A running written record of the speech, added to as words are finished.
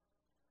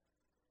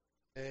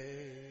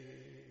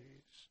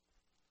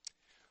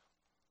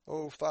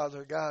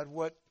Father God,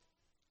 what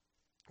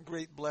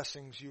great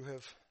blessings you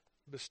have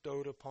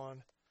bestowed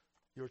upon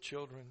your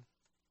children.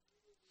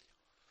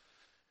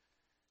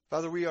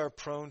 Father, we are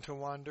prone to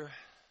wander.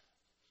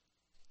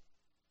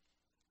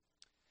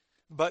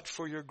 But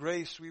for your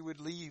grace, we would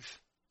leave.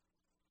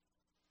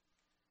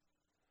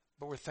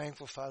 But we're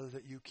thankful, Father,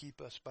 that you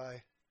keep us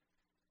by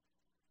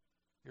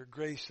your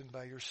grace and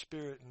by your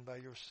Spirit and by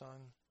your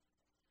Son.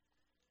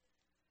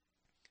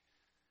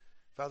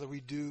 Father,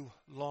 we do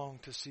long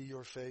to see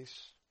your face.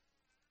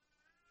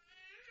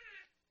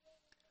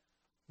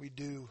 We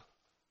do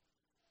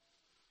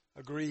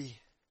agree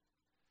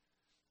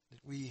that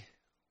we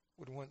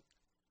would want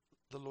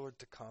the Lord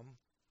to come.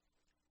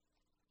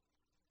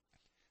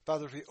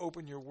 Father, if we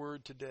open your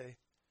word today,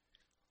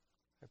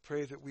 I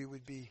pray that we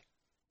would be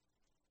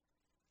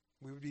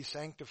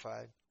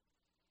sanctified,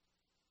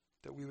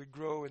 that we would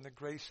grow in the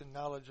grace and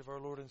knowledge of our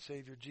Lord and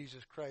Savior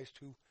Jesus Christ,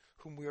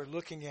 whom we are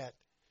looking at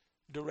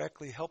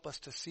directly. Help us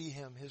to see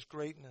him, his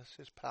greatness,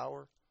 his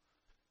power,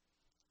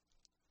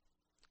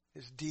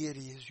 his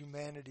deity, his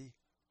humanity,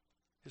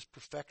 his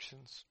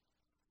perfections.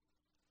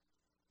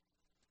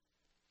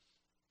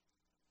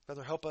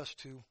 Father, help us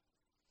to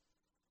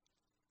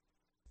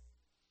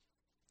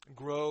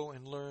grow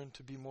and learn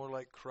to be more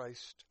like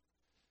Christ,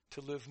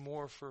 to live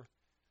more for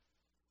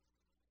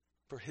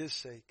his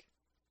sake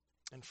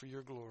and for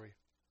your glory.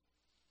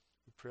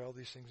 We pray all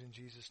these things in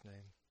Jesus'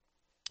 name.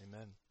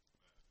 Amen.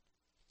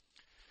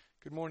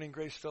 Good morning,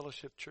 Grace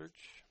Fellowship Church,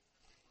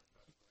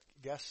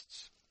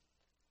 guests.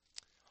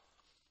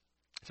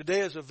 Today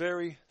is a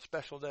very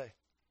special day.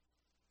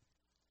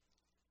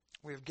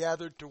 We have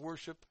gathered to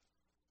worship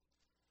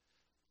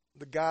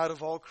the God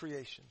of all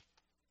creation.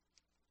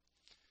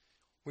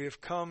 We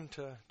have come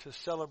to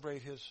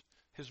celebrate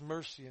his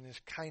mercy and his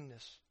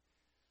kindness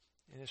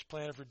and his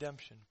plan of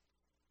redemption.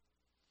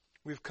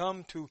 We've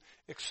come to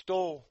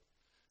extol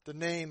the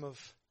name of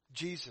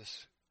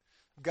Jesus,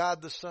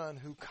 God the Son,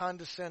 who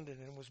condescended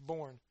and was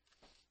born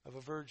of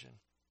a virgin,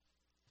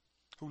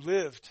 who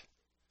lived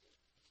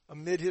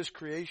amid his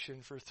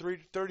creation for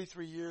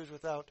 33 years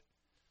without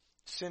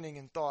sinning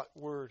in thought,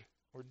 word,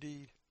 or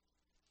deed,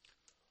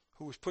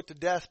 who was put to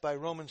death by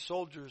Roman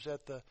soldiers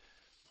at the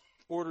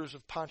orders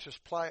of Pontius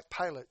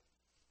Pilate,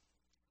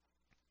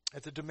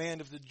 at the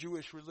demand of the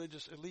Jewish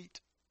religious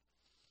elite.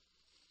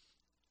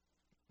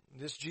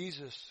 This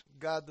Jesus,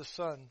 God the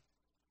Son,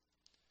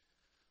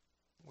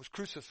 was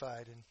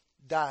crucified and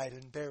died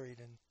and buried,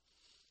 and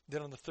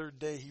then on the third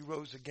day he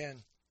rose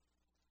again.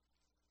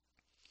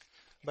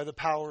 By the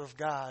power of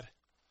God,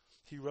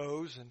 he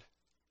rose, and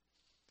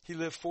he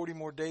lived 40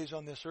 more days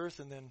on this earth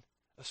and then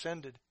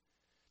ascended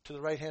to the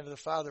right hand of the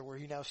Father, where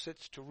he now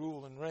sits to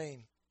rule and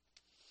reign,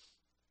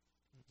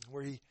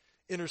 where he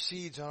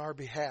intercedes on our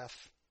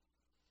behalf,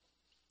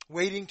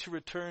 waiting to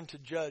return to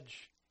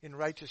judge in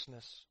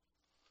righteousness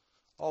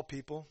all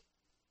people,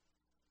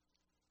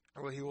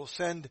 where he will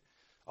send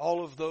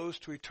all of those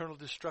to eternal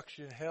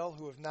destruction in hell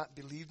who have not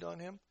believed on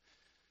him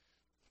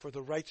for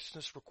the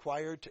righteousness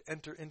required to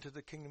enter into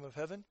the kingdom of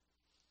heaven,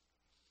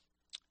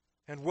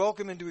 and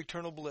welcome into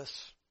eternal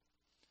bliss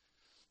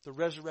the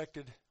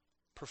resurrected,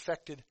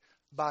 perfected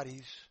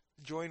bodies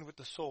joined with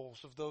the souls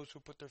of those who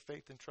put their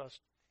faith and trust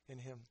in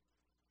him.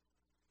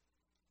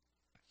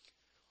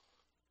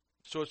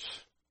 So it's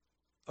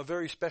a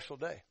very special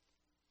day.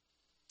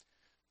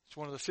 It's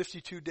one of the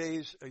 52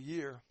 days a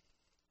year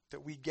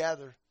that we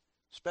gather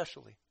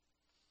specially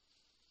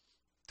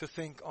to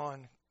think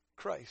on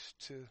Christ,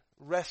 to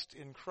rest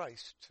in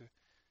Christ, to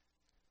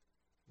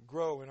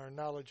grow in our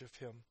knowledge of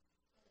him.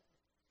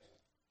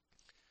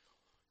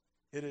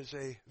 It is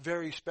a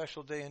very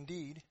special day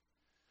indeed,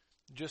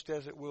 just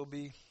as it will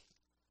be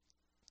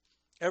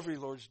every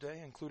Lord's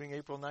Day, including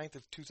April 9th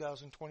of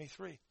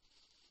 2023,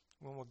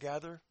 when we'll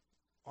gather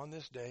on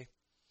this day,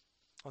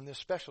 on this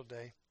special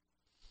day,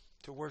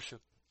 to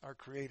worship our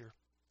Creator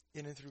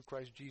in and through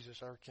Christ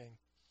Jesus, our King.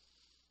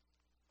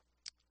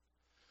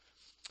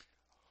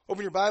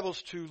 Open your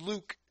Bibles to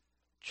Luke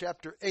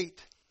chapter 8.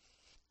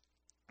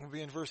 We'll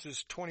be in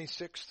verses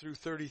 26 through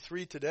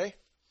 33 today.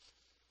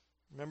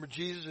 Remember,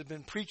 Jesus had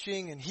been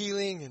preaching and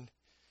healing and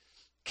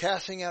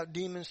casting out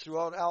demons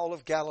throughout all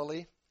of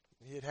Galilee.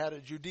 He had had a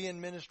Judean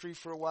ministry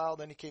for a while,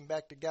 then he came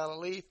back to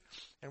Galilee,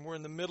 and we're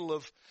in the middle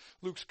of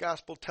Luke's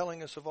gospel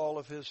telling us of all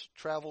of his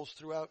travels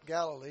throughout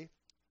Galilee.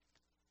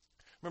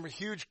 Remember,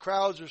 huge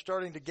crowds are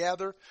starting to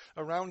gather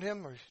around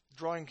him, or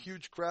drawing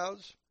huge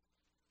crowds.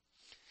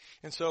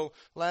 And so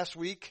last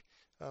week,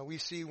 we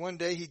see one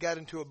day he got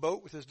into a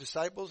boat with his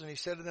disciples, and he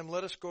said to them,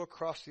 "Let us go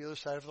across the other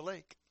side of the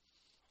lake."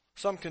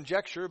 Some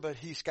conjecture, but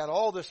he's got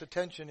all this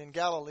attention in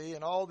Galilee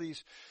and all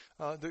these,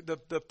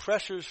 the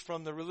pressures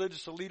from the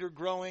religious elite are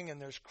growing,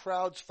 and there's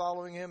crowds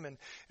following him. And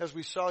as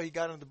we saw, he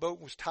got into the boat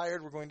and was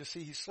tired. We're going to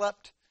see he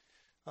slept.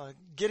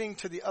 Getting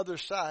to the other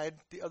side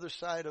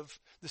of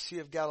the Sea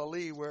of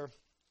Galilee, where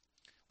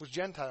was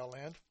Gentile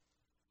land.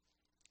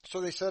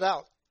 So they set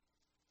out.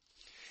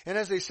 And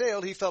as they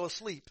sailed, he fell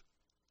asleep.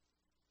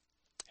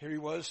 Here he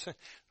was,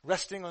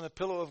 resting on the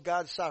pillow of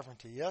God's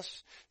sovereignty.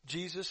 Yes,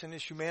 Jesus in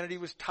his humanity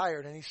was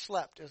tired, and he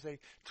slept as they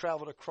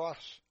traveled across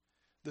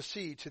the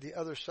sea to the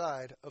other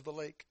side of the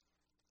lake.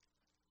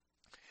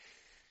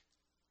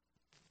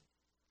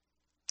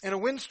 And a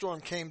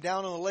windstorm came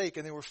down on the lake,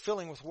 and they were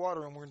filling with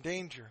water and were in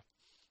danger.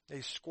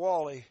 A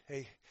squall,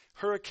 a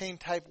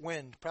hurricane-type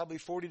wind, probably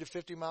 40 to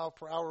 50 mile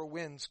per hour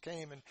winds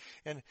came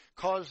and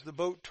caused the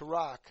boat to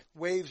rock.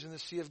 Waves in the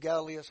Sea of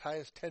Galilee as high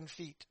as 10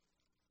 feet.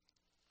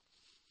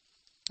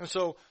 And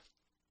so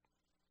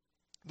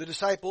the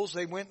disciples,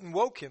 they went and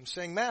woke him,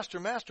 saying, Master,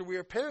 Master, we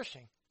are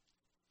perishing.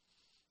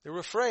 They were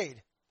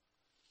afraid.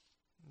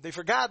 They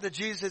forgot that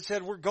Jesus had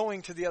said, we're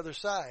going to the other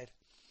side.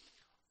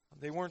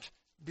 They weren't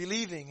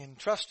believing and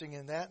trusting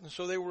in that, and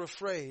so they were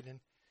afraid, and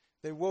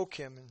they woke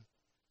him.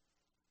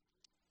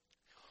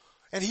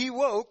 And he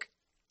woke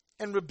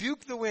and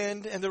rebuked the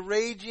wind and the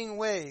raging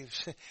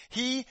waves.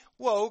 He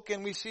woke,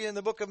 and we see in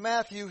the book of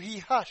Matthew, he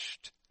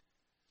hushed.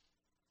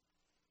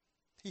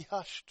 He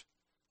hushed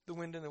the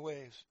wind and the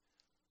waves,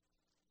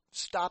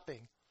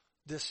 stopping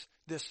this.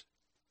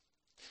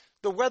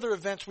 The weather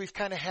events, we've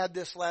kind of had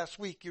this last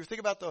week. You think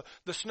about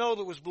the snow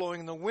that was blowing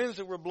and the winds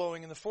that were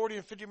blowing and the 40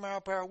 and 50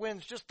 mile per hour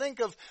winds. Just think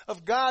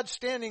of God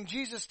standing,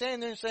 Jesus standing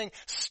there and saying,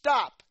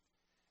 stop.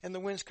 And the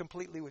winds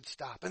completely would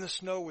stop and the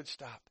snow would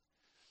stop.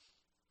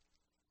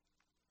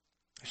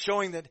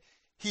 Showing that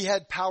he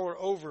had power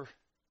over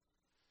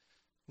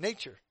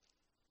nature.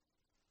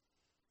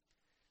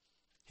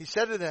 He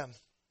said to them,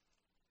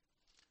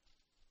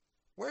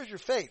 where's your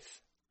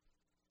faith?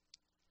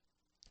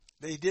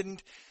 They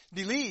didn't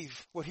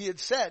believe what he had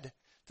said,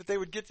 that they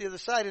would get to the other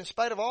side. In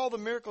spite of all the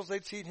miracles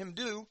they'd seen him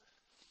do,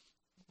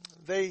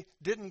 they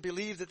didn't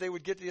believe that they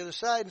would get to the other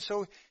side. And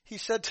so he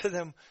said to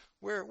them,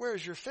 where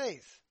is your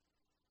faith?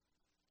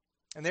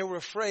 And they were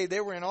afraid.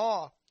 They were in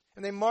awe.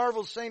 And they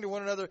marveled, saying to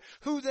one another,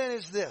 who then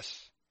is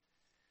this,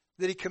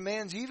 that he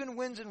commands even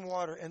winds and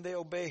water, and they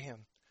obey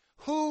him?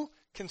 Who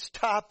can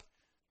stop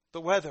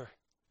the weather?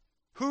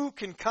 Who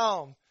can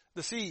calm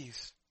the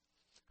seas?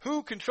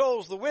 Who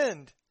controls the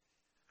wind?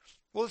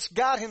 Well, it's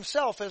God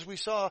himself, as we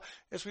saw,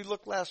 as we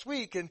looked last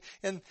week.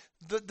 And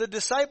the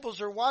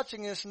disciples are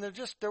watching this, and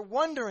they're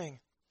wondering.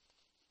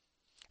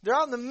 They're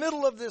out in the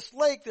middle of this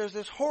lake. There's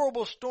this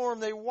horrible storm.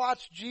 They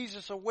watch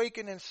Jesus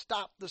awaken and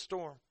stop the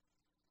storm.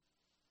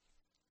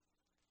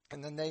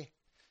 And then they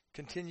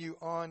continue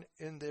on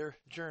in their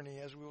journey,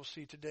 as we will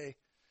see today.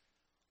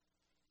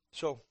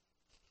 So,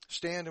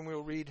 stand and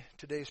we'll read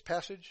today's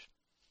passage,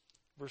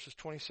 verses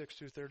 26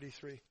 through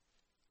 33.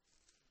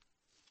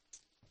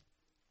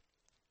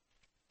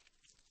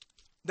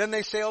 Then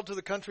they sailed to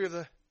the country of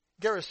the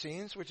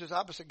Gerasenes, which is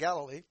opposite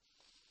Galilee.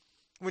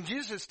 When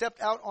Jesus had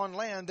stepped out on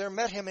land, there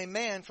met him a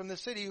man from the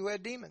city who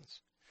had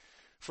demons.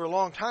 For a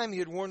long time he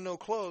had worn no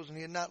clothes, and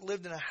he had not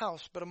lived in a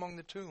house, but among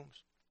the tombs.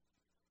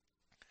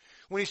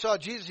 When he saw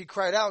Jesus, he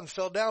cried out and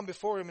fell down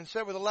before him and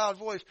said with a loud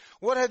voice,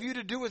 what have you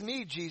to do with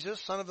me, Jesus,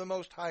 Son of the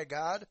Most High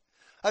God?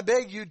 I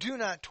beg you, do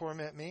not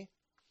torment me.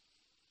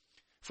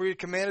 For he had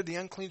commanded the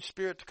unclean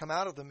spirit to come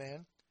out of the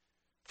man.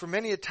 For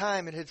many a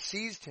time it had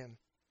seized him.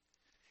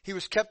 He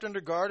was kept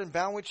under guard and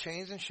bound with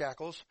chains and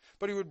shackles,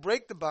 but he would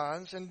break the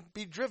bonds and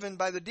be driven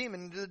by the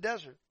demon into the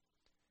desert.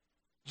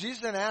 Jesus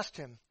then asked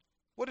him,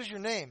 what is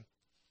your name?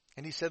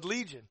 And he said,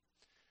 Legion,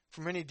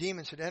 for many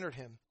demons had entered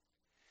him.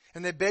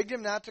 And they begged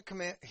him not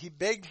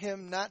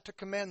to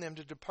command them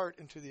to depart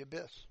into the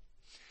abyss.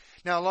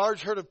 Now a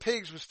large herd of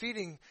pigs was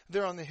feeding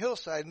there on the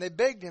hillside, and they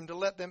begged him to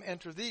let them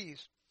enter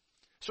these.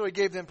 So he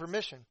gave them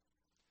permission.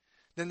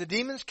 Then the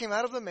demons came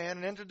out of the man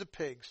and entered the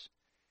pigs,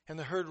 and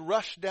the herd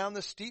rushed down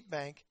the steep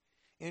bank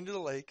into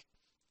the lake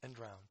and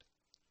drowned.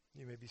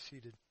 You may be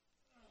seated.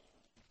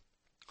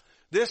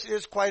 This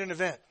is quite an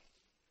event.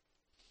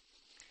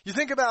 You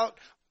think about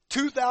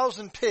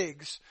 2,000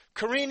 pigs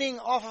careening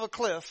off of a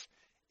cliff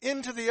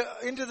into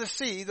the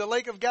sea, the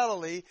Lake of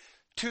Galilee,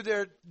 to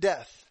their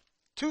death.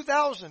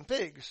 2,000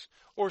 pigs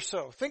or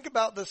so. Think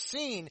about the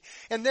scene.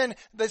 And then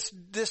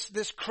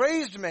this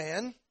crazed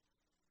man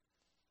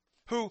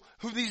who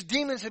these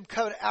demons had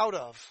come out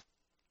of.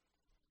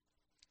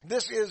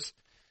 This is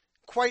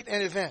quite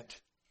an event.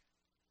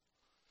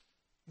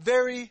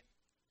 Very,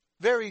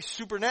 very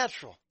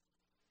supernatural.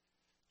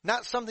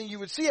 Not something you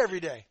would see every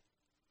day.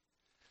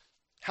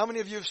 How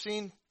many of you have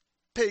seen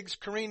pigs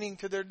careening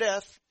to their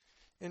death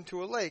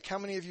into a lake? How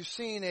many of you have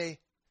seen a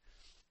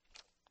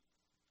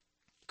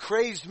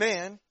crazed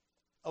man,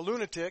 a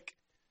lunatic,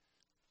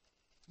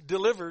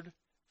 delivered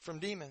from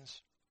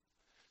demons?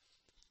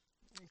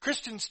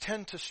 Christians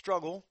tend to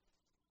struggle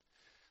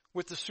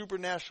with the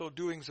supernatural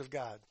doings of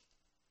God.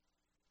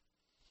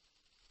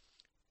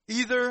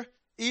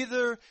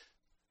 Either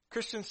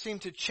Christians seem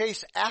to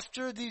chase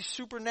after these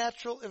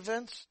supernatural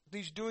events,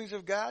 these doings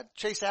of God,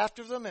 chase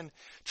after them and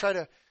try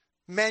to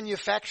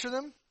manufacture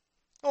them,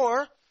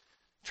 or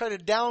try to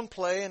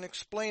downplay and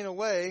explain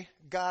away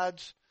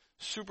God's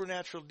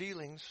supernatural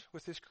dealings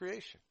with his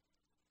creation.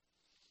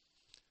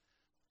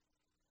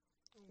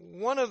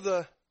 One of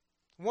the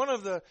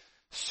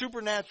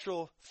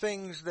supernatural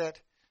things that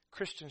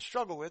Christians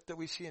struggle with that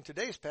we see in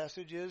today's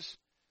passage is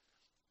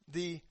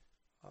the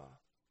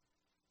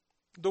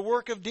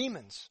work of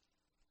demons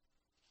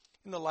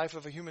in the life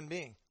of a human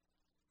being.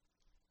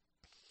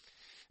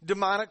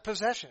 Demonic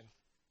possession,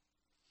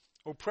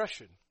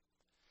 oppression,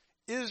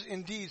 is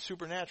indeed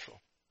supernatural.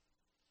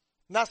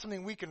 Not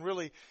something we can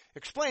really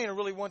explain or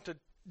really want to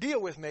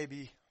deal with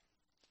maybe.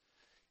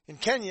 In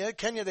Kenya,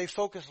 they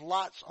focus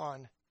lots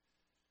on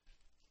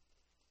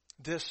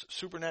this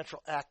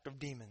supernatural act of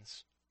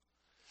demons.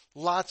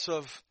 Lots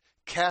of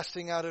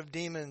casting out of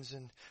demons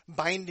and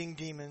binding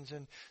demons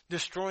and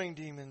destroying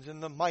demons in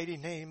the mighty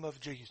name of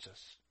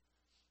Jesus.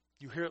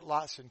 You hear it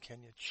lots in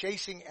Kenya,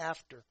 chasing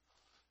after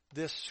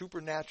this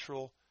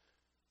supernatural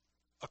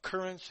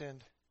occurrence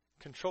and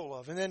control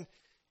of. And then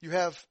you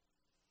have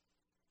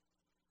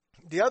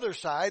the other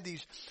side,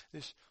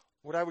 this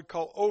what I would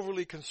call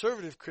overly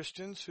conservative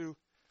Christians who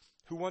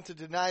want to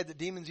deny that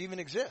demons even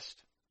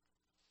exist.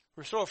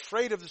 We're so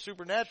afraid of the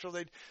supernatural,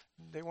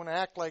 they want to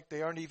act like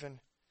they aren't even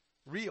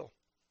real.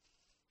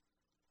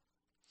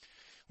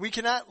 We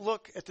cannot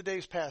look at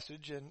today's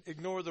passage and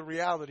ignore the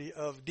reality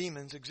of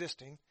demons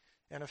existing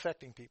and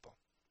affecting people.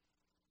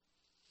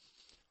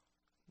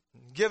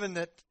 Given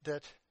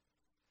that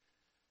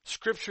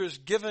Scripture is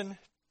given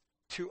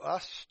to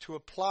us to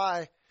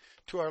apply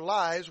to our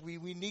lives, we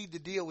need to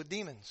deal with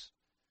demons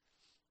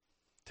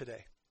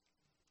today.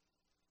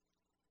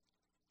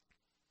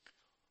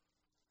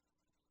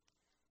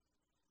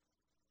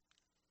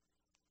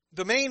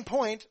 The main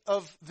point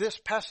of this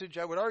passage,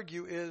 I would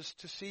argue, is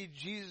to see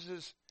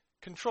Jesus'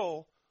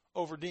 control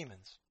over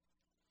demons.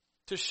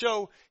 To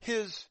show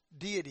his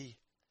deity,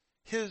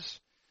 his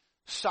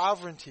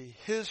sovereignty,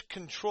 his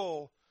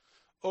control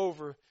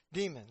over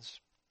demons.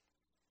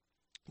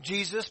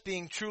 Jesus,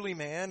 being truly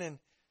man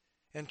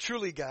and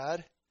truly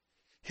God,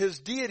 his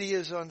deity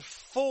is on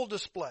full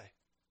display.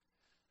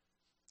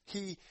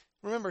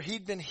 Remember,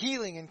 he'd been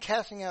healing and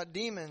casting out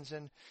demons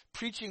and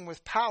preaching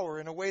with power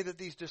in a way that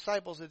these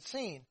disciples had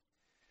seen.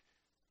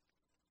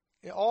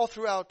 All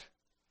throughout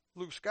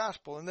Luke's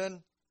gospel. And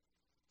then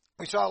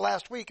we saw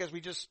last week, as we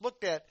just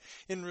looked at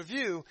in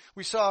review,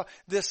 we saw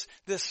this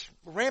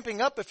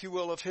ramping up, if you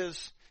will, of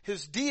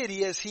his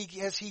deity as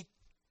he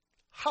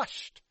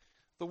hushed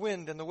the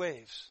wind and the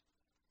waves.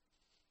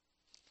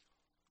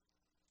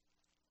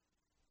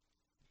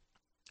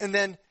 And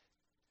then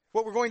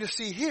what we're going to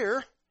see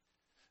here,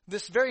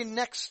 this very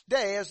next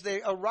day as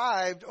they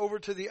arrived over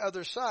to the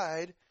other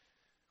side,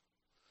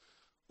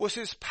 was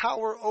his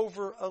power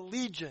over a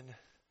legion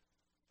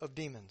of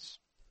demons.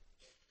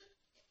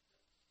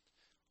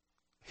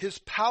 His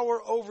power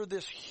over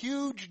this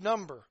huge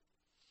number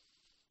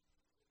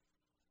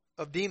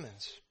of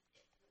demons.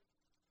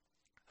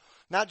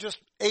 Not just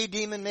a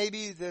demon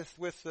maybe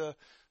with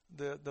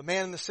the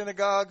man in the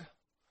synagogue,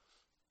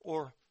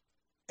 or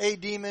a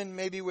demon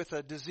maybe with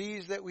a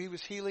disease that he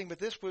was healing, but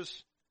this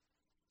was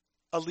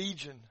a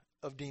legion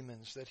of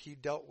demons that he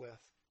dealt with.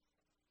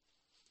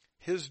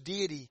 His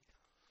deity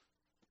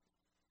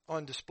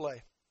on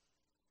display.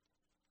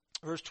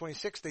 Verse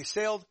 26, they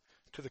sailed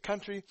to the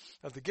country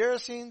of the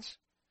Gerasenes,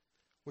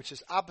 which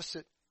is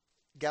opposite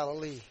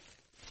Galilee.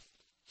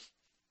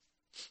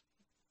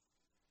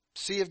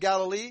 Sea of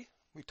Galilee,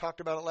 we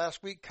talked about it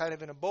last week, kind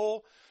of in a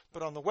bowl,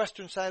 but on the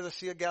western side of the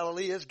Sea of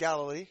Galilee is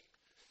Galilee,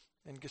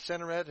 and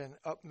Gerasenes, and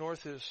up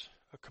north is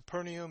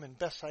Capernaum and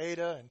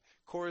Bethsaida and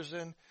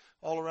Chorazin,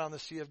 all around the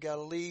Sea of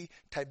Galilee.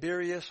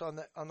 Tiberias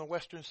on the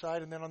western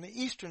side, and then on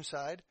the eastern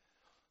side,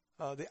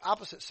 the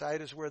opposite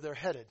side is where they're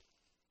headed.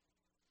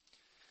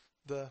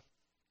 The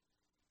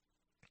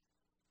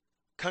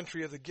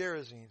country of the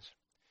Gerasenes.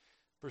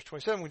 Verse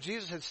 27, when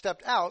Jesus had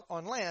stepped out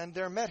on land,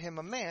 there met him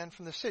a man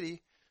from the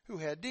city who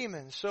had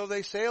demons. So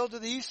they sailed to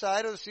the east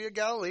side of the Sea of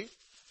Galilee.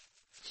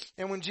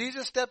 And when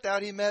Jesus stepped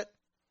out, he met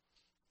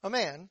a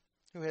man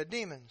who had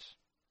demons.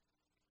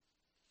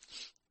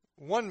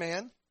 One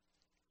man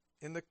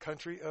in the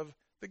country of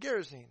the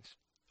Gerasenes.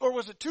 Or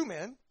was it two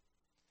men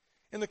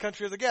in the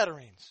country of the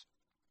Gadarenes?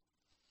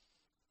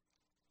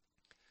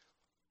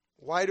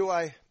 Why do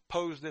I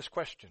pose this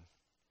question?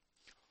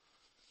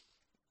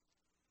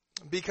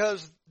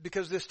 Because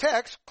this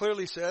text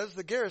clearly says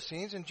the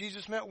Gerasenes, and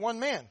Jesus met one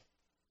man.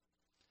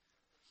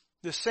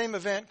 This same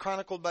event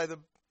chronicled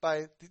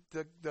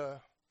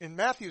in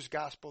Matthew's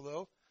gospel,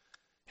 though,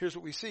 here's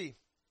what we see.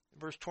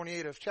 Verse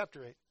 28 of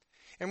chapter 8.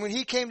 And when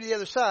he came to the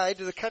other side,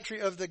 to the country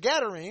of the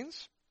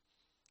Gadarenes,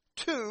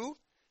 two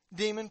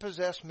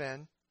demon-possessed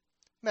men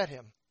met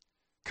him,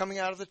 coming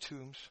out of the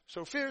tombs,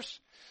 so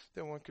fierce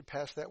that one could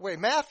pass that way.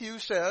 Matthew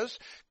says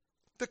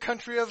the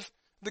country of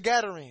the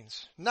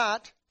Gadarenes,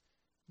 not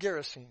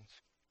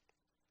Gerasenes.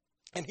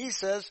 And he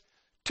says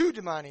two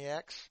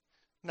demoniacs,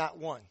 not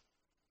one.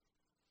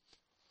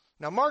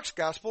 Now Mark's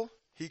gospel,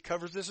 he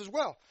covers this as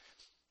well.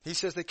 He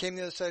says they came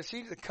to the other side of the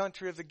sea, the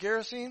country of the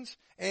Gerasenes,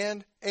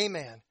 and a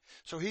man.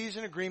 So he's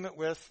in agreement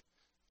with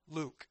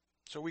Luke.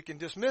 So we can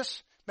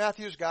dismiss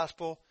Matthew's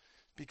gospel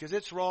because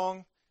it's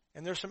wrong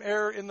and there's some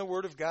error in the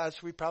Word of God, so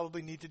we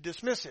probably need to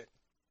dismiss it.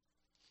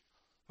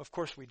 Of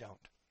course we don't.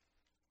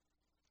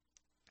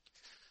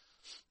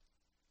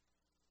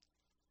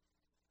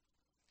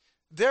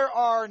 there's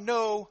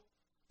no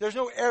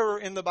error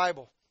in the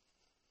Bible.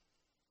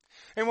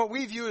 And what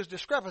we view as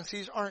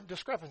discrepancies aren't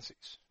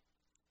discrepancies.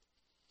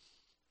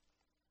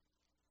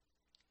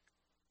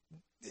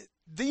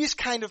 These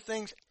kind of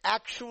things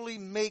actually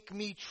make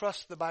me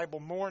trust the Bible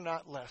more,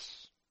 not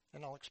less.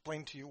 And I'll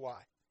explain to you why.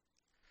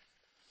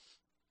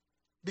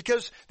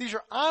 Because these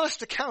are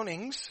honest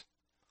accountings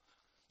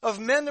of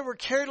men that were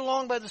carried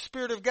along by the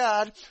Spirit of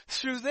God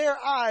through their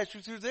eyes,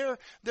 through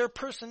their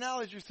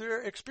personality, through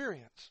their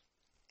experience.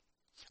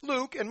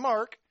 Luke and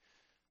Mark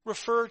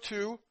refer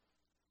to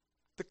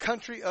the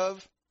country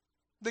of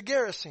the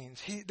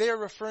Gerasenes. They are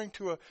referring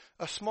to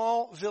a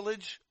small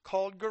village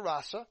called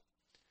Gerasa,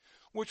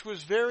 which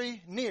was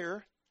very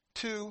near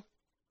to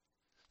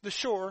the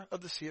shore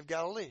of the Sea of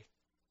Galilee.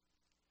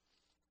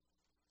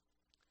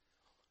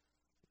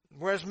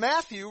 Whereas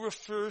Matthew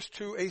refers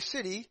to a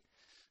city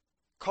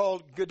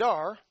called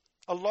Gadar,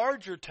 a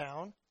larger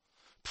town,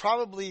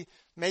 probably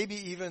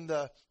maybe even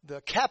the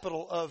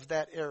capital of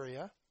that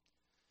area.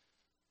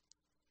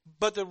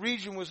 But the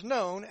region was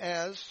known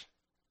as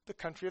the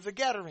country of the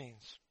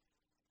Gerasenes.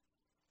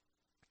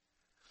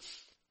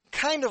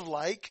 Kind of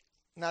like,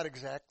 not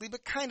exactly,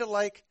 but kind of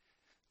like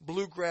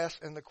Bluegrass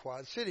and the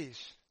Quad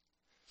Cities.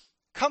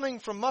 Coming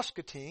from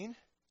Muscatine,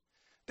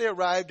 they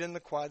arrived in the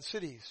Quad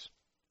Cities.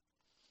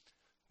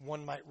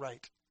 One might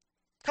write.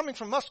 Coming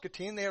from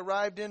Muscatine, they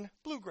arrived in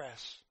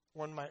Bluegrass.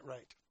 One might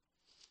write.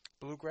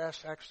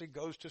 Bluegrass actually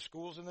goes to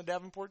schools in the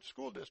Davenport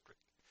School District.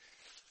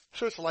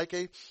 So it's like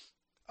a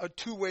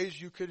two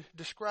ways you could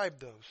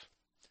describe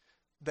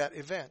that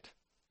event.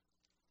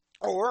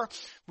 Or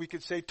we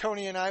could say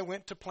Tony and I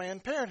went to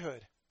Planned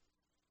Parenthood.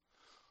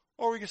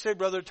 Or we could say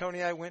Brother Tony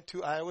and I went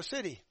to Iowa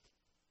City.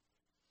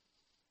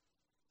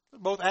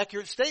 Both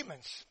accurate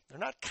statements. They're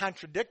not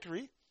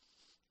contradictory.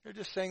 They're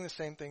just saying the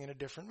same thing in a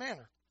different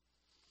manner.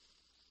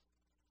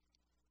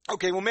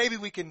 Okay, well maybe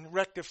we can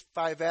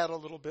rectify that a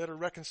little bit, or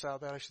reconcile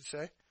that I should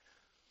say.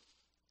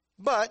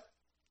 But,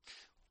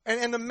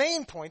 and the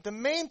main point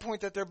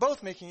that they're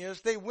both making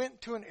is they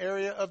went to an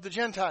area of the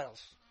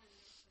Gentiles.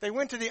 They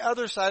went to the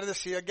other side of the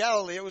Sea of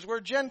Galilee. It was where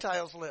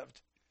Gentiles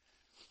lived.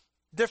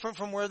 Different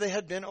from where they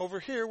had been over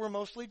here, where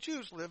mostly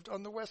Jews lived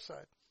on the west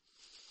side.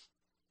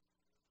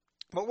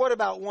 But what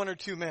about one or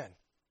two men?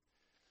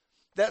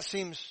 That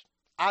seems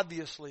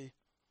obviously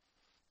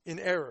in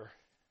error.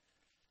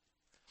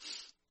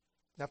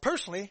 Now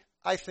personally,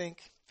 I think,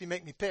 if you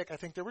make me pick, I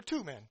think there were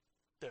two men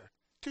there.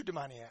 Two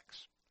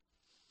demoniacs.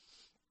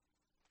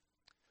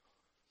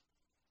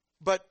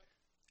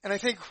 And I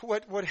think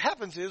what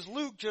happens is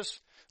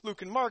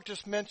Luke and Mark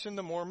just mention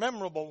the more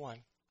memorable one.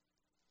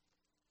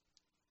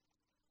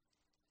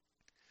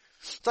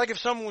 It's like if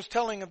someone was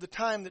telling of the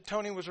time that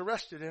Tony was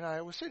arrested in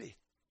Iowa City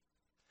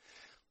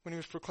when he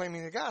was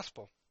proclaiming the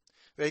gospel.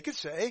 They could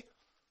say,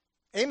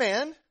 a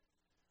man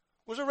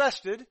was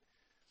arrested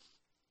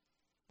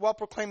while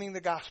proclaiming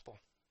the gospel.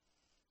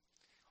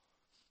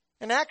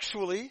 And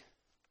actually,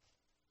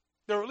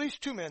 there were at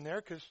least two men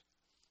there, because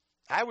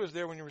I was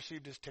there when he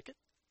received his ticket.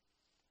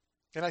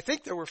 And I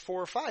think there were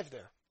 4 or 5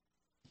 there.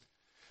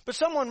 But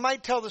someone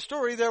might tell the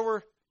story there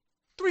were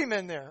 3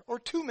 men there, or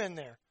 2 men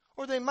there.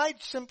 Or they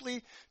might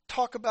simply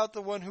talk about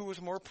the one who was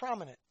more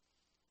prominent,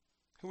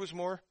 who was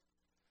more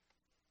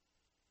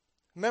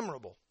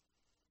memorable.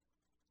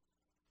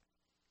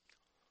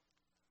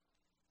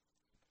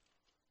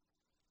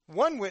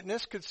 One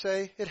witness could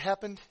say it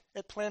happened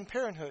at Planned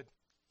Parenthood.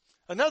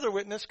 Another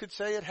witness could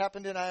say it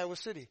happened in Iowa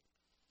City.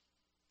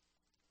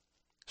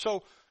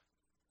 So,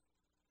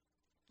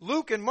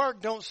 Luke and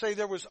Mark don't say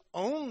there was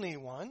only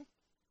one.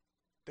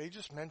 They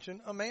just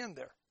mention a man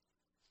there.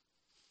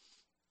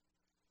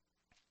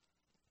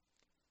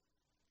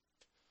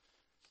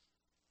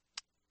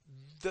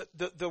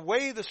 The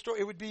way the story,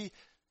 it would be,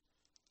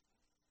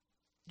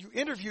 you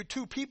interview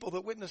 2 people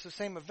that witness the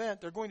same event,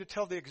 they're going to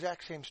tell the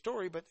exact same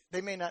story, but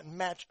they may not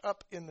match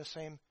up in the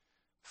same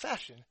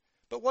fashion.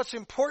 But what's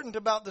important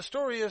about the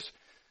story is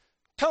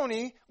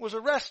Tony was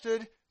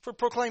arrested for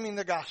proclaiming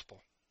the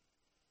gospel.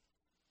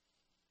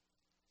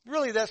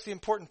 Really, that's the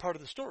important part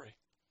of the story.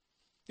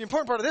 The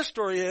important part of this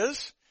story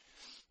is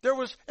there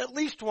was at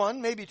least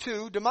 1, maybe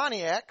 2,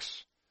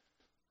 demoniacs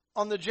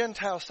on the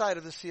Gentile side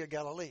of the Sea of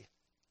Galilee.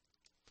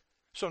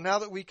 So now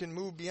that we can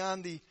move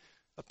beyond the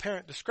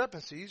apparent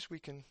discrepancies, we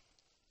can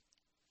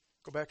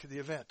go back to the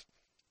event.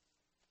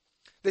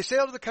 They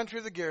sailed to the country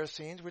of the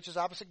Gerasenes, which is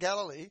opposite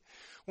Galilee.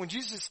 When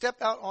Jesus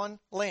stepped out on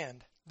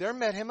land, there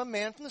met him a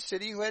man from the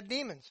city who had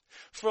demons.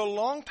 For a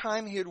long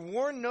time he had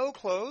worn no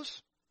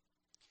clothes,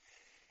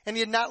 and he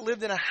had not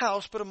lived in a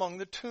house but among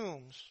the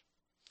tombs.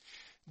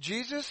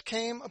 Jesus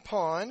came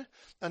upon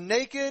a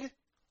naked,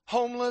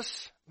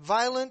 homeless,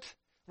 violent,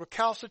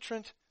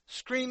 recalcitrant,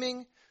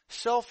 screaming,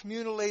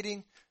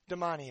 self-mutilating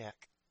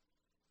demoniac.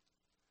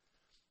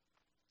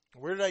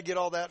 Where did I get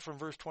all that from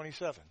verse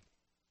 27?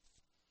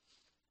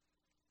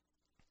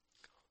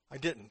 I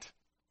didn't.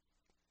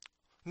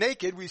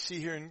 Naked, we see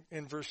here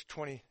in verse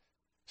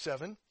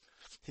 27,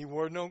 he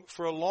wore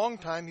for a long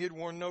time he had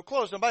worn no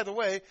clothes. Now, by the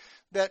way,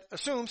 that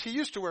assumes he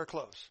used to wear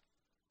clothes.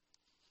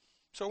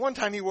 So one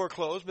time he wore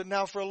clothes, but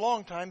now for a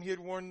long time he had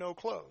worn no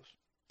clothes.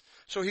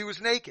 So he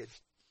was naked.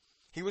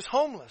 He was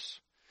homeless.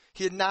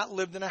 He had not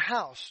lived in a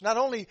house. Not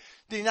only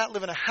did he not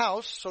live in a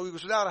house, so he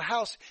was without a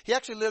house, he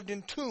actually lived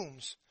in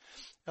tombs.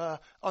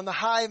 On the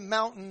high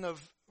mountain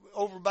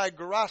over by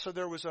Gerasenes,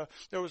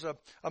 there was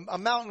a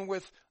mountain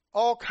with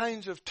all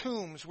kinds of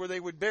tombs where they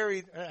would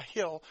bury a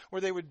hill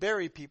where they would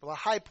bury people, a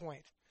high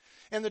point.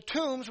 And the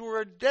tombs were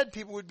where dead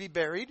people would be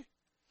buried.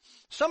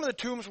 Some of the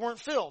tombs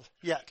weren't filled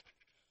yet.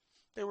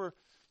 They were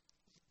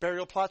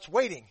burial plots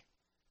waiting.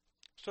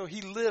 So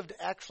he lived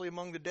actually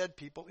among the dead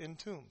people in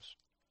tombs.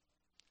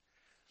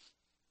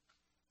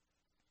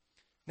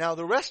 Now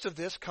the rest of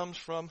this comes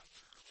from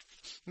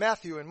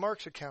Matthew and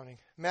Mark's accounting.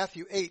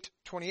 Matthew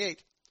 8:28.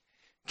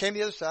 Came to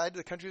the other side, to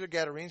the country of the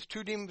Gerasenes,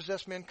 2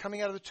 demon-possessed men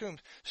coming out of the tombs.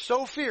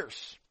 So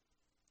fierce,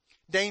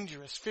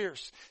 dangerous,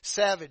 fierce,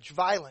 savage,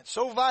 violent.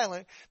 So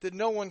violent that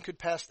no one could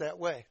pass that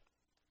way.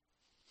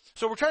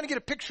 So we're trying to get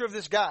a picture of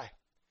this guy.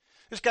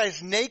 This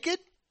guy's naked,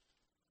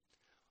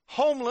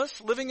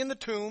 homeless, living in the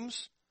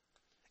tombs,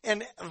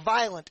 and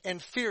violent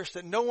and fierce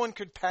that no one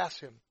could pass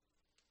him.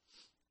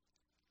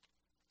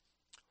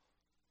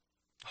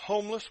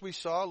 Homeless, we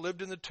saw,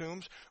 lived in the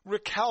tombs.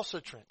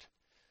 Recalcitrant.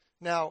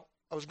 Now,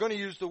 I was going to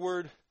use the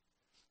word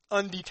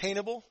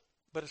undetainable,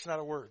 but it's not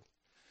a word.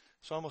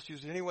 So I almost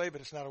used it anyway,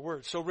 but it's not a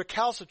word. So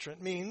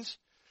recalcitrant means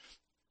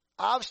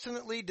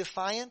obstinately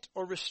defiant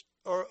or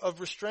of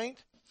restraint,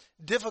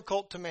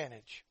 difficult to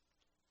manage.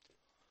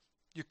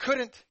 You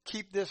couldn't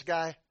keep this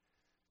guy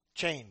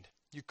chained.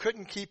 You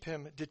couldn't keep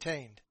him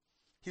detained.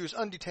 He was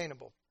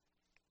undetainable.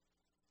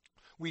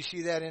 We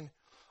see that in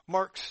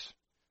Mark's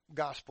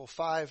Gospel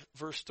 5,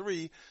 verse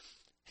 3.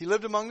 He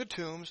lived among the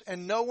tombs,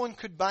 and no one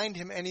could bind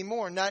him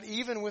anymore, not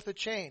even with a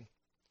chain.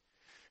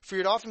 For he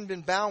had often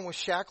been bound with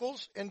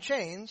shackles and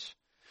chains,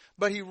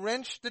 but he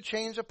wrenched the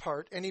chains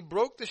apart, and he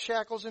broke the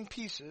shackles in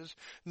pieces.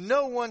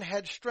 No one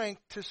had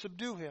strength to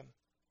subdue him.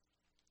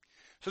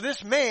 So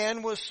this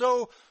man was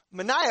so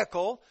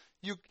maniacal,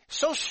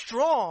 so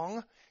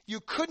strong, you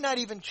could not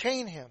even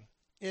chain him.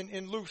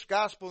 In Luke's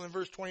Gospel, in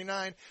verse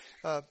 29,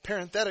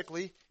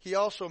 parenthetically, he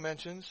also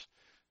mentions,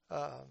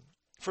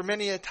 for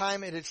many a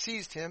time it had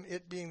seized him,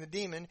 it being the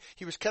demon.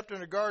 He was kept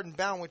under guard and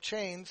bound with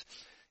chains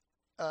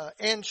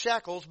and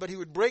shackles, but he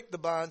would break the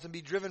bonds and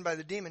be driven by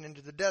the demon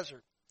into the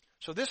desert.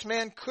 So this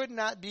man could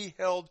not be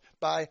held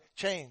by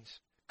chains,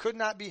 could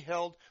not be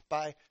held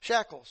by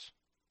shackles.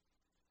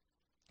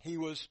 He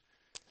was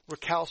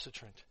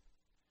recalcitrant.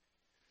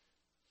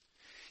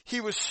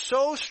 He was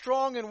so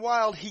strong and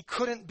wild, he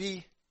couldn't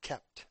be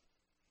kept.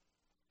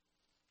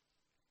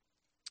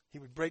 He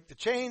would break the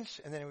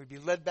chains, and then he would be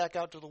led back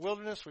out to the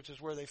wilderness, which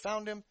is where they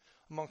found him,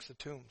 amongst the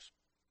tombs.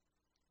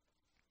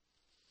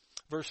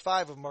 Verse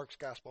 5 of Mark's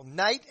Gospel.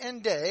 Night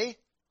and day,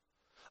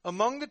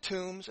 among the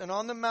tombs and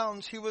on the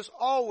mountains, he was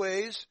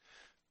always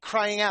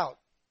crying out,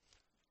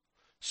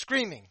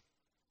 screaming.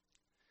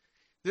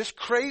 This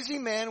crazy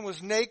man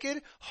was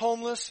naked,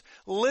 homeless,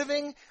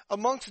 living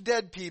amongst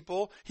dead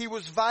people. He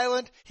was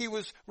violent, he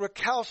was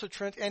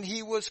recalcitrant, and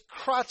he was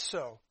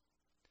kratzo.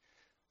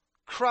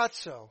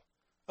 Kratzo.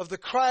 Of the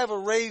cry of a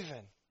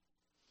raven.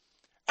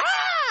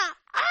 Ah!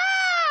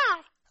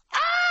 Ah!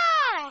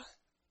 Ah!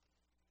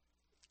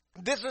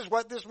 This is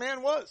what this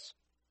man was.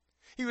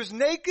 He was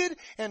naked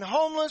and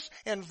homeless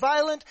and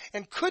violent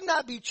and could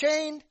not be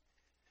chained.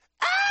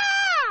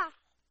 Ah!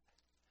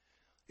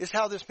 Is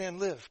how this man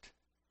lived.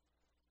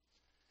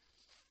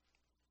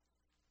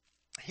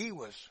 He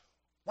was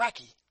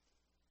wacky.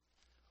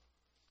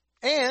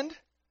 And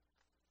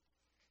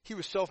he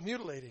was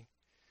self-mutilating.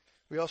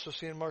 We also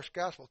see in Mark's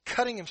Gospel,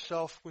 cutting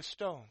himself with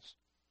stones.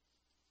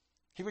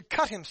 He would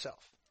cut himself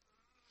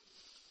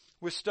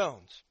with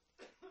stones.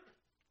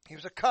 He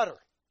was a cutter.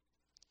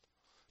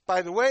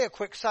 By the way, a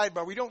quick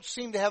sidebar, we don't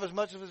seem to have as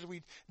much of it as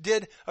we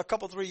did a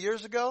couple, 3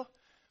 years ago,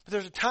 but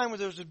there's a time where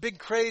there was a big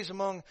craze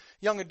among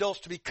young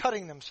adults to be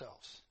cutting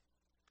themselves.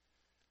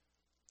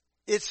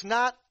 It's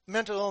not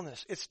mental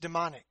illness, it's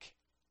demonic.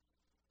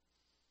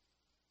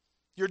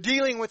 You're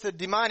dealing with a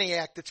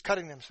demoniac that's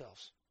cutting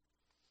themselves.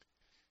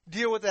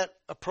 Deal with that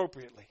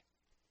appropriately.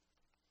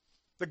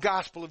 The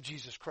gospel of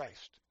Jesus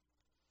Christ.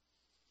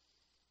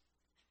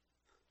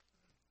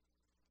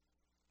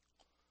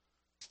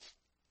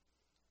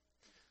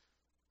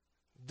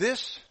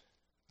 This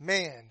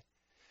man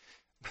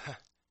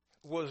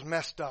was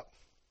messed up.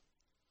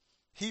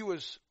 He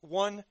was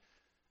one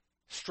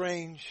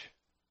strange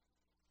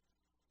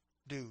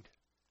dude.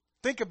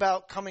 Think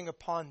about coming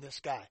upon this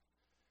guy.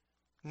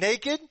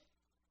 Naked,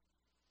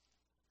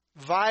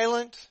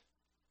 violent,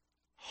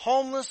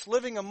 homeless,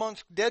 living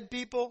amongst dead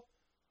people,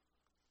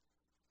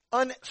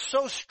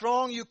 so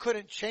strong you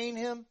couldn't chain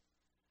him,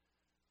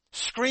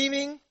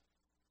 screaming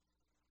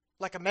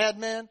like a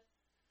madman,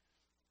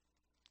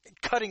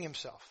 cutting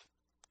himself.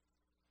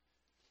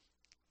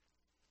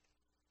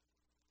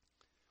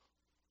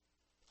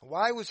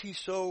 Why was he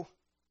so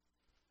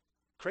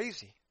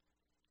crazy?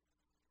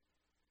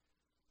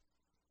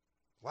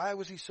 Why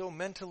was he so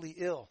mentally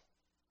ill?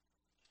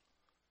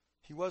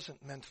 He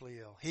wasn't mentally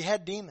ill. He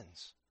had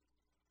demons.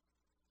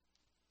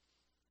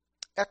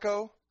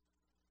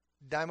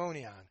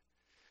 daimonion.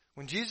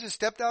 When Jesus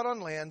stepped out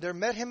on land, there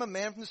met him a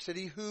man from the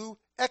city who,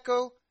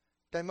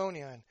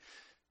 daimonion,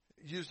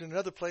 used in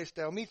another place,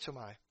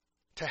 daimitsomai,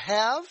 to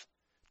have,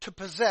 to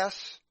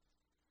possess,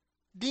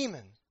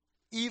 demon,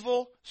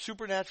 evil,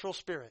 supernatural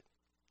spirit.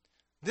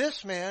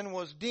 This man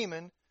was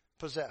demon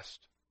possessed.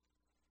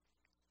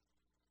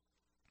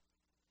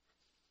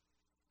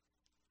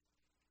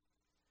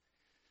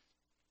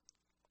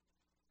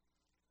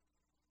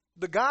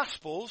 The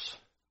Gospels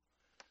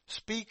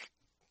speak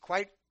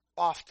quite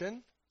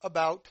often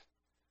about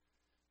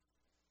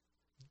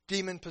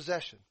demon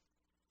possession.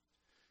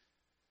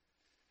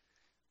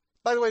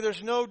 By the way,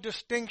 there's no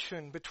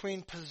distinction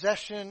between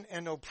possession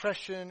and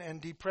oppression and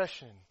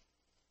depression.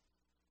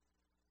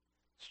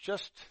 It's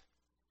just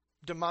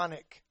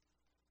demonic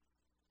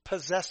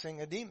possessing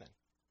a demon.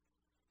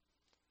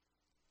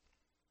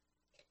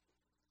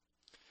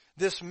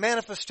 This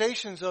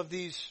manifestations of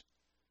this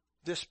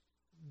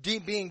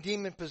being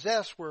demon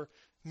possessed were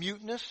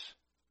muteness,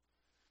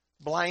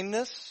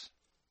 blindness,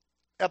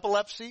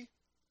 epilepsy,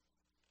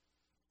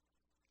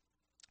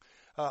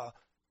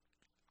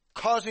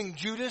 causing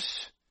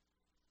Judas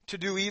to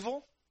do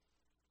evil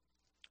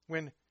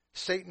when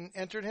Satan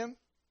entered him.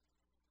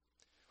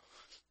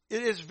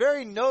 It is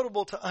very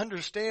notable to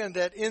understand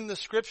that in the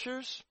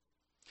Scriptures,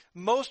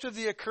 most of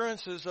the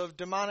occurrences of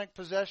demonic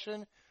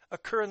possession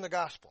occur in the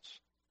Gospels.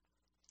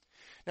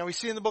 Now we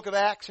see in the book of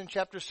Acts in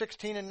chapter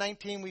 16 and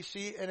 19, we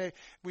see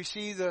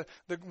the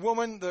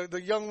woman,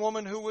 the young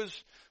woman who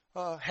was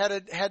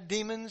had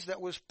demons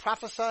that was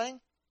prophesying.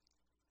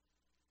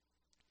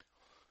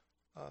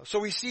 So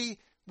we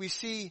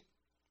see,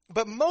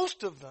 but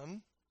most of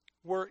them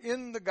were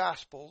in the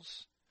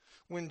Gospels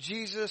when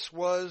Jesus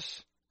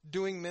was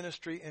doing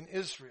ministry in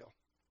Israel.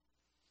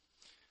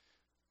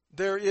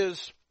 There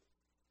is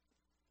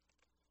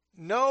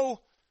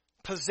no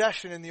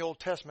possession in the Old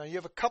Testament. You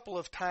have a couple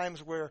of times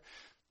where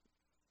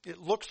it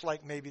looks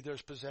like maybe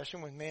there's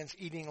possession when man's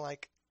eating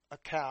like a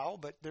cow,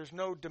 but there's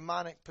no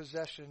demonic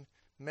possession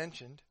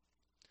mentioned.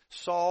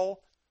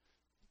 Saul,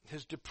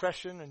 his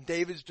depression, and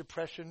David's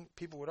depression,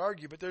 people would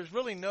argue, but there's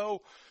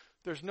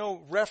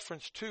no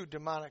reference to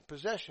demonic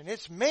possession.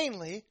 It's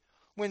mainly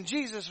when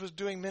Jesus was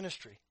doing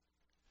ministry.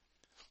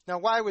 Now,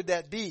 why would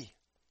that be?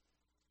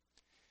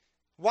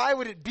 Why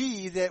would it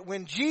be that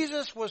when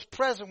Jesus was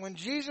present, when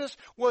Jesus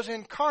was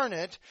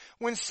incarnate,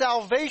 when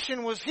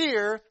salvation was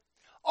here,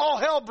 all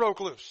hell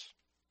broke loose?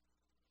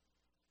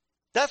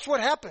 That's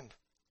what happened.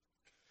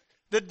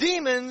 The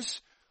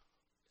demons,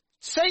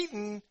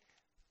 Satan,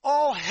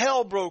 all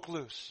hell broke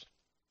loose.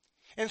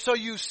 And so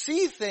you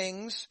see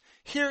things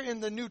here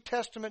in the New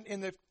Testament, in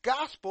the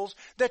Gospels,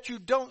 that you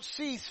don't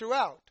see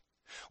throughout.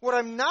 What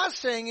I'm not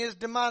saying is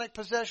demonic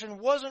possession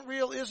wasn't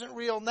real, isn't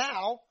real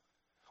now.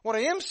 What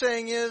I am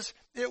saying is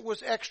it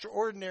was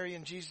extraordinary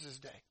in Jesus'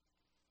 day.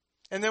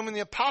 And then when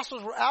the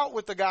apostles were out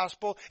with the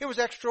gospel, it was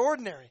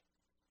extraordinary.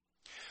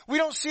 We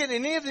don't see it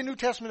in any of the New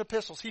Testament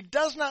epistles. He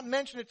does not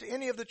mention it to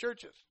any of the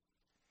churches.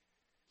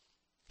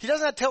 He does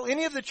not tell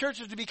any of the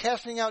churches to be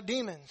casting out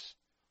demons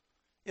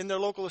in their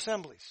local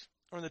assemblies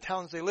or in the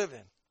towns they live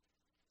in.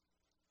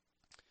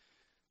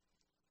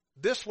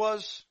 This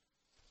was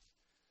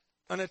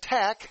an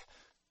attack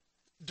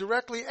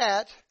directly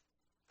at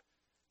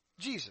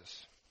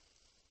Jesus.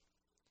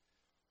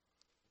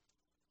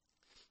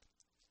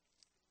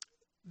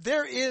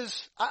 There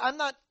is, I'm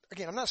not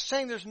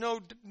saying there's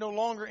no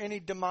longer any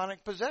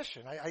demonic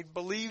possession. I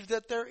believe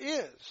that there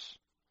is.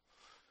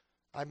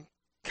 I'm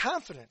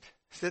confident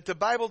that the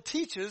Bible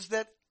teaches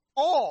that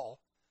all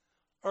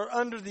are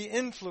under the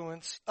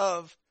influence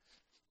of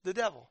the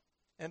devil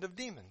and of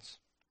demons.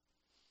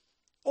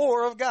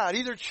 Or of God,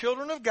 either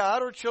children of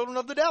God or children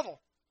of the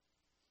devil.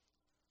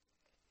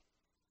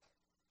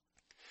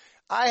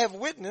 I have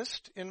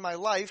witnessed in my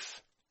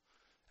life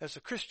as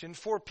a Christian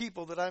 4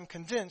 people that I'm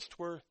convinced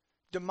were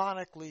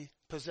demonically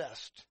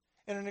possessed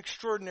in an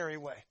extraordinary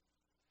way.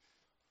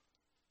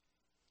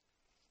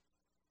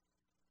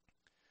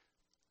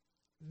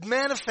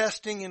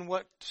 Manifesting in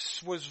what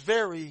was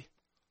very,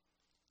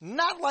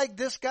 not like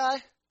this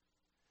guy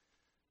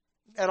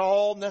at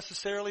all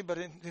necessarily, but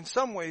in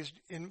some ways,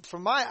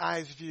 from my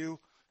eyes view,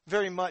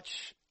 very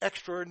much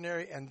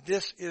extraordinary, and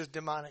this is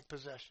demonic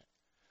possession.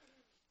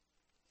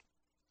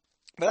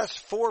 But that's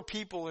 4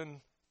 people in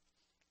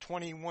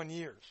 21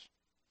 years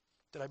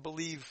that I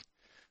believe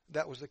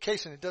that was the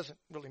case, and it doesn't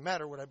really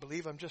matter what I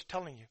believe. I'm just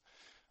telling you.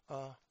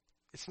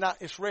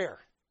 It's rare.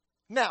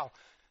 Now,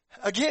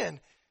 again,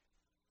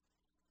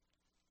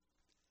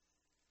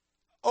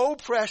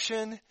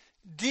 oppression,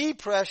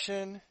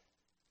 depression,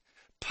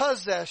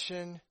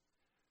 possession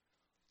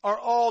are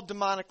all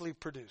demonically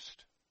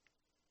produced.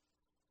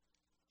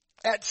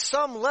 At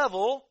some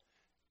level,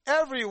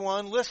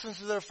 everyone listens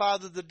to their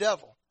father, the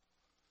devil.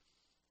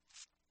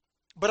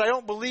 But I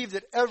don't believe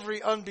that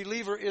every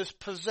unbeliever is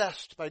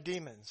possessed by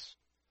demons.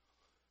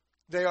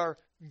 They are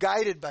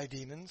guided by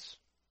demons.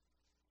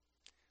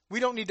 We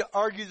don't need to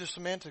argue the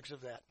semantics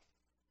of that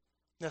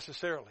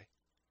necessarily.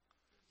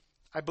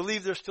 I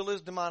believe there still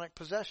is demonic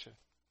possession.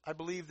 I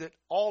believe that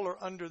all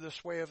are under the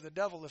sway of the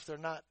devil if they're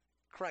not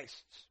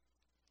Christ's.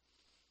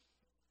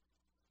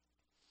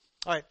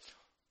 All right.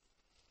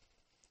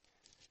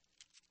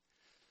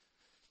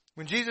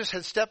 When Jesus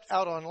had stepped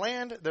out on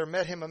land, there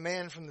met him a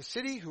man from the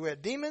city who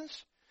had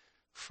demons.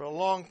 For a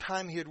long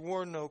time he had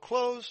worn no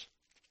clothes,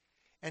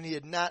 and he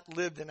had not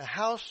lived in a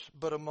house,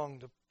 but among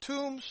the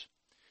tombs.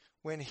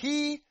 When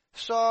he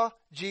saw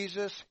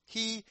Jesus,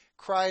 he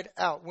cried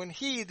out. When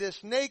he,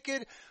 this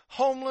naked,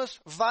 homeless,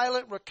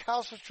 violent,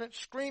 recalcitrant,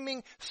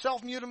 screaming,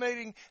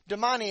 self-mutilating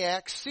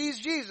demoniac, sees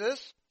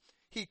Jesus,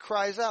 he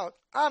cries out,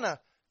 Ana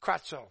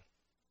kratzo.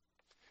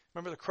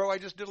 Remember the crow I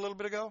just did a little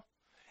bit ago?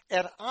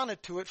 Add ana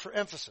to it for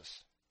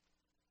emphasis.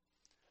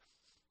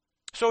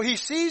 So he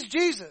sees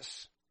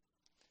Jesus.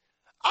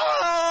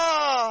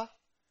 Ah!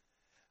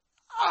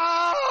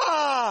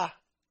 Ah!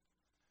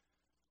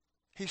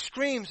 He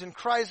screams and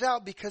cries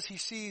out because he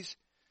sees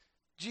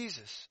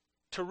Jesus.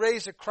 To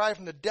raise a cry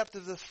from the depth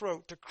of the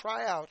throat, to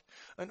cry out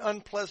an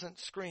unpleasant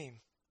scream.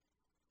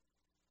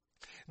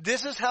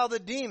 This is how the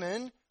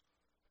demon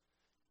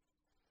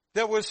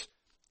that was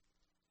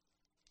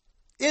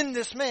in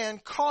this man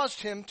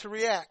caused him to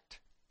react.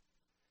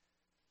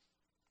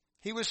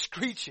 He was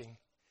screeching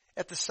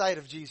at the sight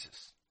of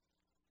Jesus.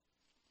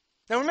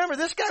 Now remember,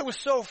 this guy was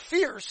so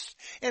fierce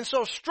and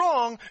so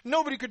strong,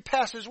 nobody could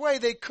pass his way.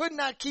 They could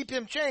not keep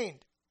him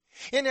chained.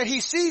 And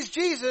he sees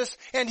Jesus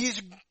and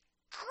he's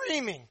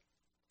screaming.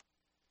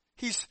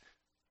 He's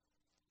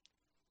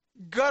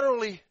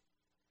gutturally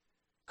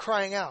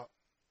crying out.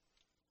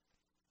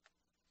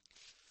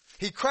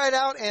 He cried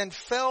out and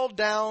fell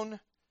down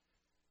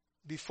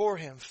before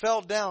him.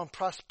 Fell down,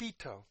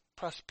 prospito,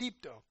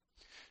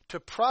 to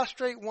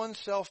prostrate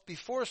oneself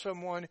before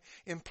someone,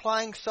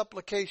 implying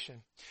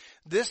supplication.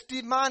 This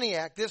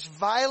demoniac, this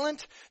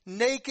violent,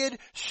 naked,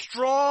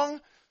 stronger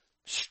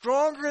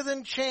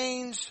than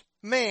chains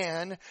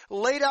man,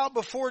 laid out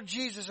before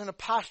Jesus in a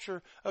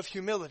posture of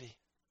humility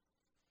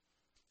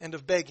and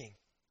of begging.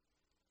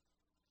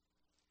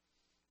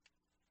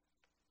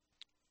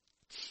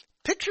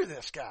 Picture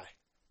this guy.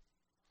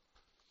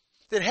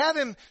 They'd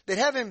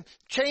have him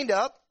chained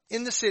up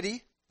in the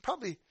city,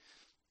 probably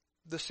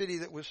the city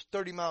that was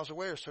 30 miles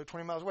away or so,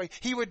 20 miles away.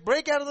 He would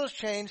break out of those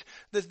chains.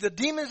 The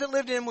demons that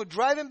lived in him would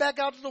drive him back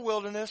out to the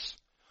wilderness.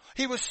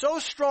 He was so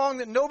strong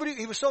that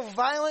he was so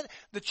violent,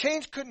 the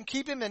chains couldn't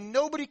keep him and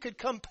nobody could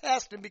come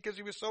past him because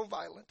he was so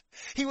violent.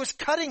 He was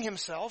cutting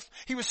himself.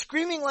 He was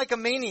screaming like a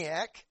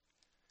maniac.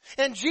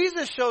 And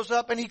Jesus shows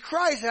up and he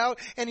cries out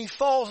and he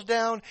falls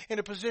down in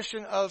a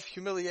position of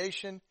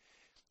humiliation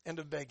and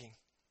of begging.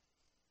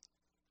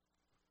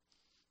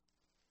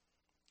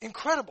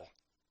 Incredible.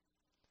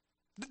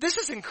 This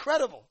is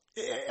incredible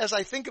as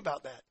I think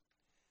about that.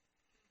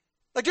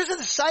 Like, this is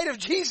the sight of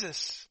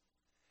Jesus.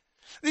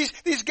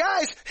 These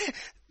guys,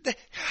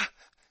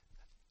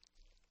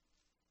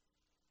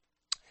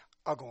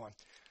 I'll go on.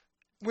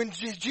 When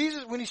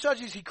he saw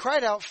Jesus, he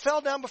cried out,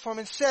 fell down before him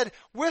and said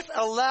with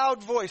a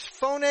loud voice,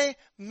 phone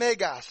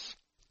megas,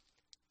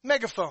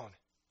 megaphone.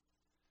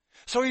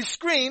 So he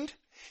screamed,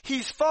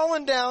 he's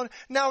fallen down.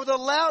 Now with a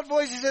loud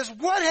voice he says,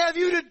 what have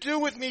you to do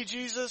with me,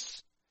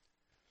 Jesus?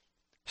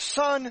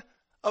 Son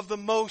of the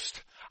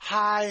Most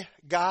High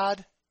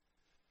God.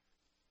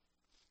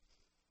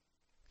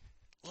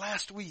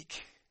 Last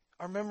week,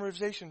 our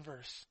memorization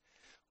verse.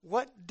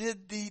 What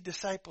did the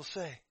disciples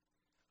say?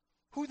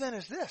 Who then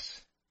is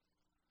this?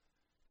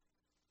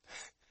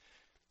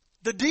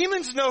 The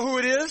demons know who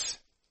it is.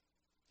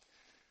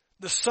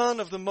 The Son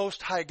of the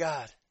Most High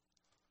God.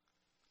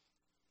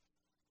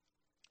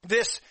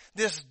 This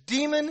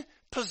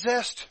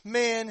demon-possessed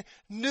man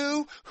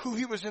knew who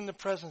he was in the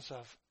presence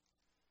of.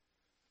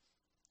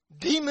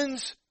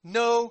 Demons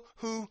know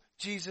who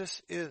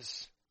Jesus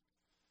is.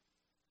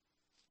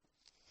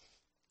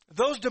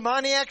 Those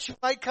demoniacs you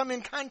might come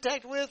in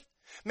contact with,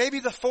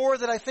 maybe the 4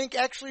 that I think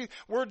actually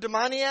were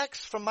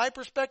demoniacs from my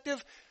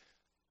perspective,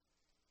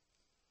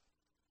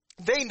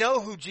 they know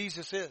who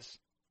Jesus is.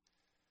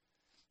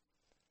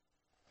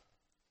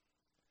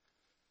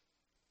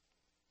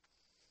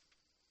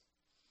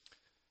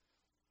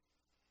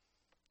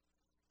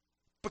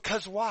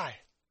 Because why?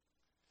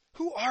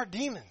 Who are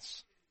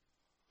demons?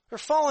 They're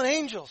fallen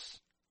angels.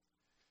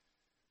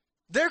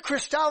 Their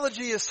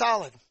Christology is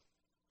solid.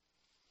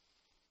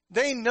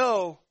 They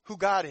know who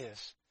God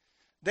is.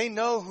 They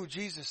know who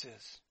Jesus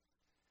is.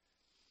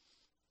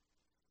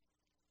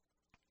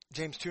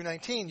 James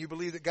 2:19, you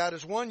believe that God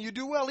is one, you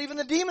do well. Even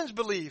the demons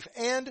believe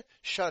and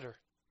shudder.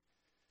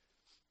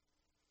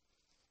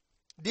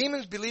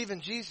 Demons believe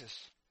in Jesus.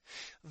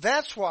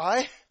 That's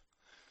why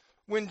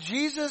when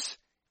Jesus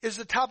is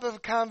the topic of a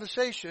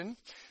conversation,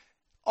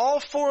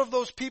 all 4 of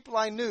those people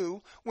I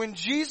knew, when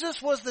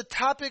Jesus was the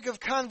topic of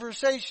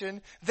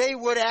conversation, they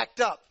would act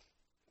up.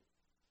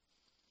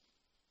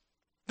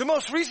 The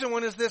most recent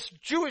one is this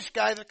Jewish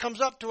guy that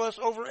comes up to us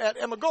over at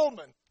Emma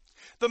Goldman.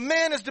 The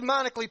man is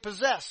demonically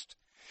possessed.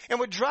 And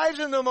what drives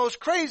him the most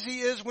crazy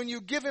is when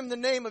you give him the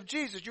name of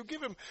Jesus.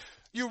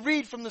 You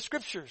read from the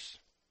scriptures.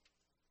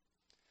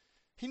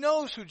 He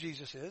knows who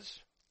Jesus is.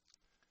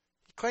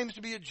 He claims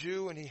to be a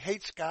Jew, and he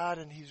hates God,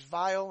 and he's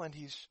vile, and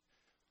he's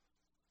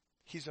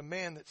a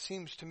man that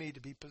seems to me to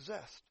be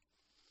possessed.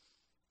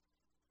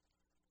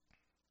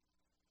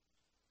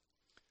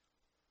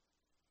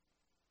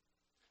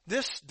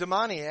 This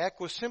demoniac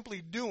was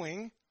simply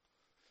doing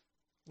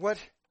what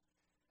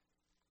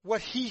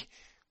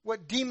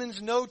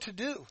demons know to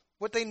do,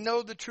 what they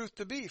know the truth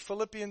to be.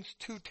 Philippians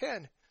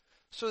 2:10.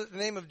 So that the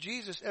name of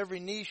Jesus, every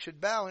knee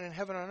should bow, and in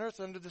heaven, on earth,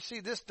 under the sea.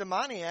 This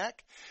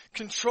demoniac,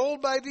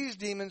 controlled by these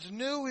demons,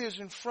 knew he was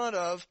in front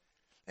of,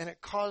 and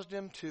it caused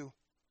him to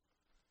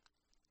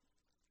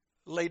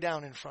lay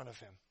down in front of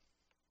him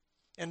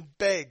and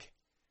beg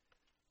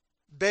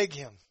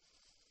him.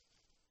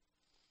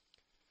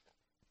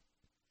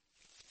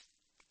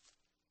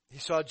 He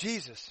saw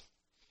Jesus.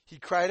 He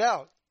cried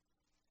out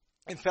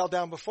and fell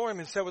down before him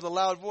and said with a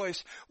loud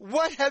voice,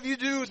 "What have you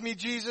to do with me,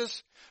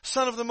 Jesus,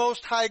 Son of the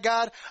Most High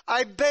God?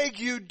 I beg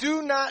you,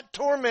 do not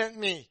torment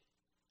me."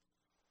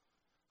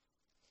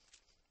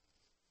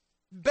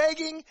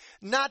 Begging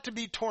not to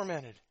be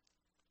tormented.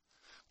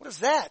 What is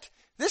that?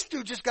 This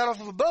dude just got off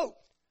of a boat.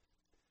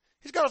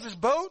 He's got off his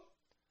boat.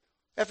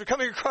 After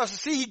coming across the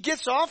sea, he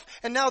gets off,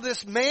 and now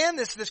this man,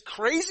 this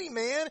crazy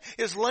man,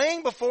 is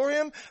laying before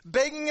him,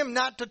 begging him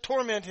not to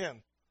torment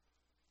him.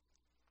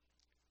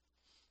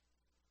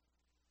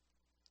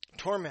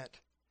 Torment.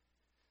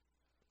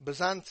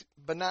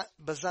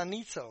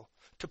 Bazanizo.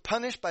 To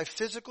punish by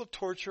physical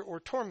torture or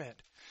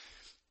torment.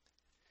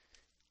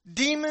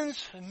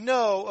 Demons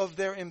know of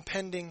their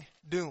impending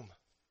doom.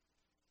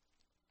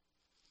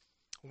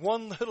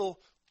 One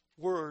little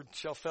word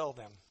shall fell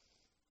them.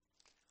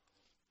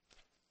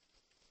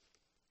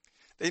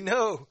 They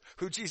know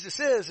who Jesus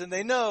is, and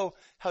they know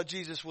how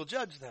Jesus will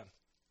judge them.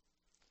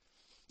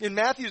 In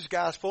Matthew's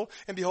gospel,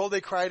 and behold,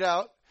 they cried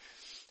out,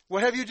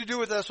 "What have you to do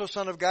with us, O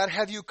Son of God?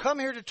 Have you come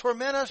here to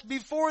torment us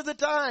before the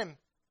time?"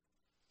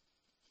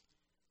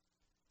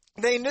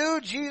 They knew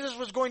Jesus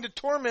was going to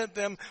torment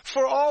them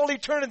for all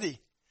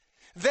eternity.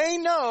 They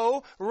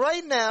know,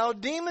 right now,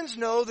 demons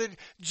know that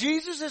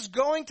Jesus is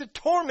going to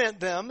torment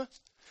them,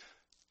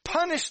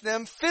 punish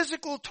them,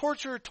 physical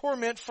torture or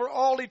torment for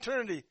all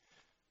eternity.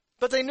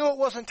 But they knew it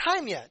wasn't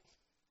time yet.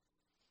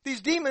 These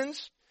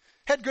demons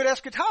had good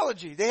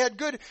eschatology. They had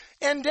good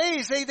end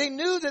days. They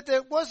knew that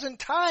there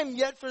wasn't time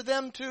yet for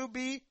them to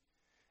be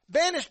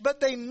banished. But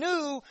they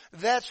knew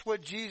that's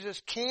what Jesus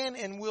can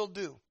and will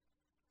do.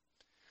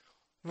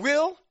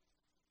 Will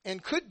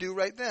and could do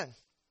right then.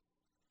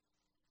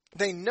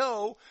 They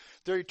know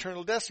their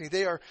eternal destiny.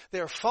 They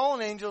are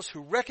fallen angels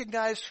who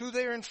recognize who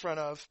they are in front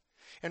of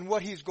and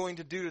what he's going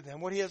to do to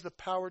them, what he has the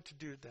power to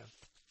do to them.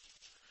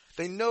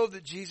 They know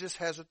that Jesus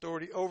has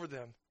authority over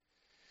them.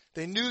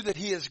 They knew that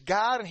he is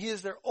God and he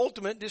is their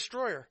ultimate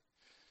destroyer.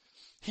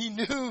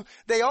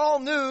 They all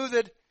knew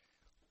that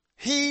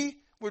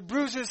he would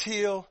bruise his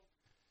heel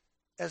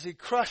as he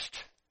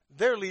crushed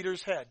their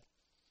leader's head.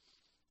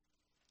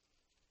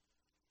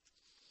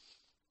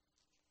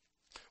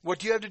 "What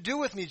do you have to do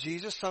with me,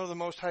 Jesus, Son of the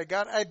Most High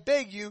God? I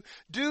beg you,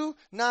 do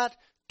not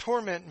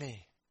torment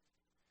me."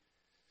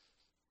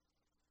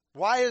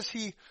 Why is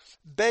he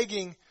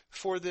begging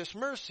for this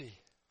mercy?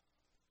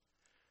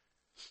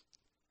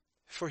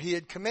 For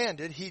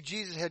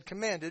Jesus had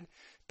commanded,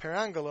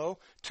 perangelo,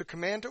 to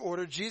command to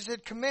order. Jesus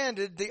had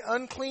commanded the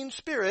unclean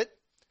spirit,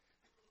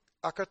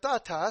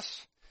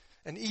 akatatas,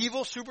 an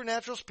evil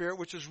supernatural spirit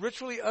which is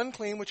ritually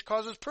unclean, which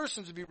causes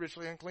persons to be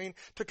ritually unclean,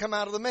 to come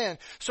out of the man.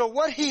 So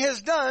what he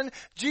has done,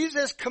 Jesus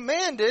has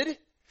commanded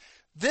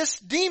this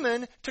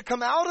demon to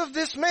come out of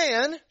this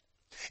man,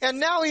 and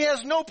now he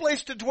has no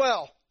place to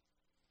dwell.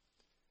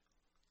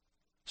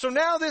 So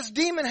now this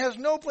demon has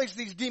no place,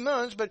 these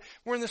demons, but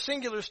we're in the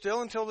singular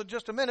still until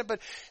just a minute,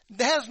 but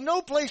has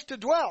no place to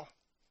dwell.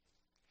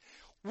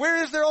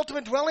 Where is their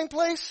ultimate dwelling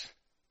place?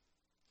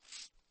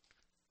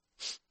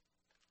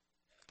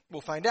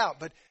 We'll find out.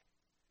 But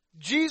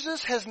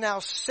Jesus has now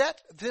set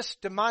this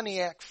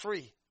demoniac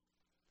free.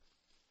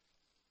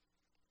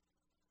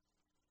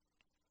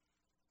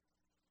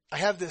 I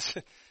have this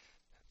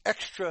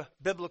extra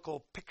biblical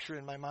picture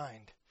in my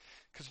mind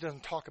because it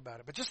doesn't talk about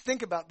it. But just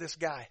think about this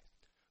guy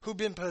who'd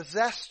been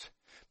possessed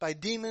by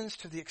demons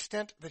to the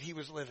extent that he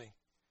was living.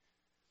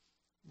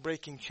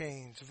 Breaking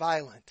chains,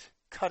 violent,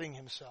 cutting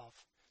himself,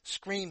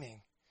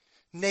 screaming,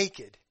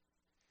 naked,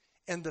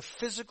 and the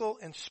physical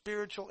and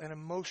spiritual and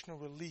emotional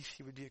relief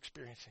he would be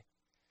experiencing.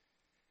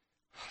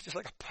 Just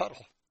like a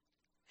puddle.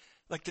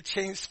 Like the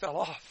chains fell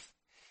off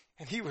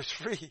and he was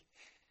free.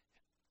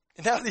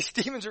 And now these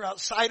demons are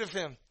outside of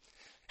him.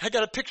 I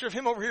got a picture of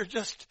him over here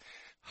just,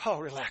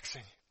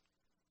 relaxing.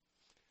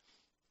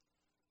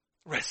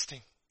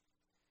 Resting.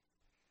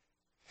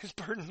 His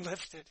burden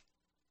lifted.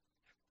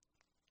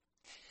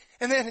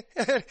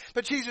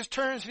 But Jesus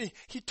turns and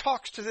he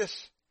talks to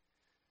this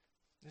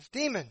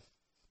demon.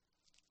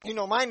 "You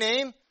know my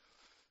name.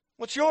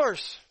 What's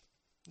yours?"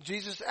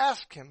 Jesus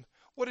asked him,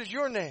 "What is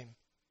your name?"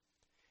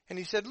 And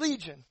he said,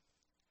 "Legion."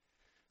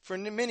 for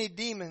many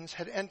demons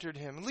had entered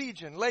him.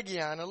 Legion,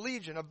 legion, a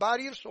legion, a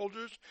body of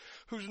soldiers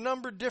whose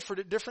number differed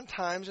at different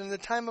times, and in the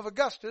time of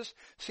Augustus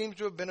seems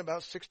to have been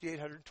about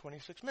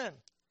 6,826 men.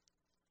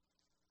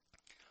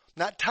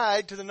 Not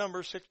tied to the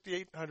number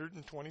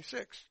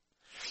 6,826.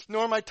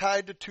 Nor am I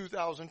tied to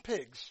 2,000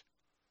 pigs.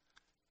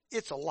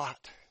 It's a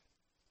lot.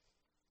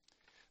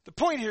 The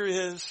point here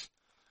is,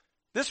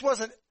 this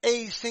wasn't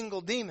a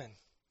single demon.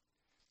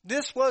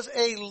 This was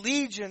a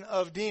legion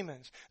of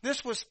demons.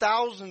 This was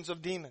thousands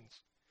of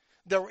demons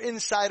that were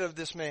inside of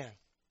this man.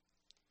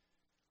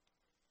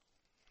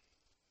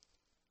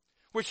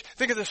 Which,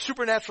 think of the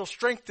supernatural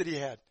strength that he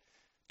had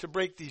to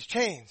break these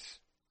chains.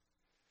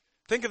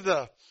 Think of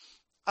I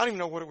don't even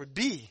know what it would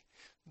be,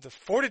 the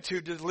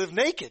fortitude to live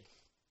naked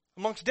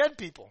amongst dead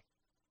people,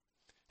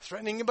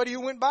 threatening anybody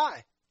who went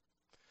by.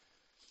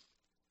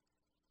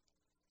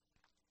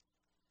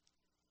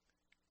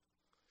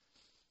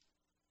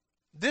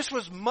 This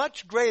was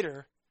much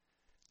greater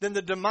than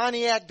the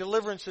demoniac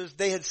deliverances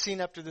they had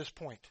seen up to this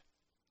point.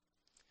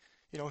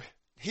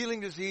 Healing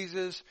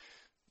diseases,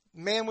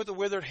 man with a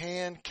withered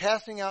hand,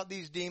 casting out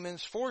these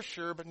demons, for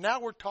sure, but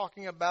now we're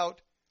talking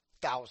about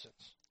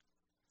thousands.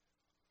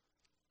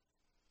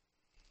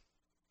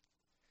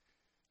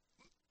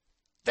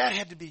 That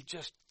had to be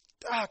just,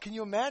 can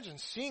you imagine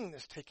seeing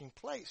this taking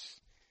place?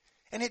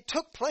 And it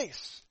took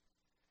place.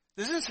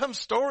 This isn't some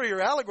story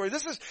or allegory.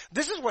 This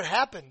is what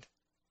happened.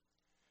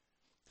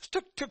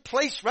 This took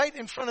place right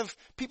in front of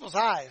people's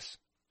eyes.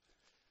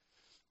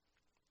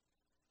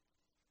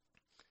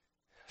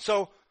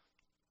 So,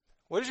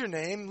 what is your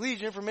name?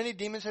 Legion, for many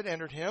demons had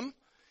entered him.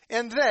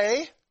 And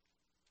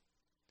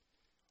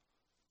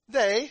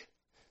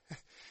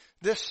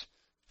this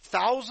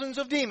thousands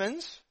of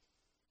demons,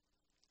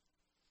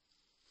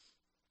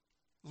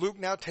 Luke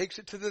now takes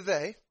it to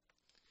the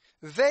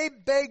they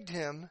begged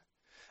him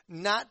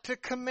not to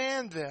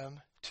command them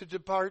to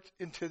depart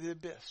into the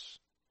abyss.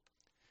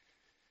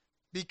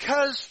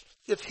 Because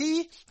if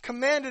he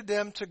commanded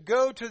them to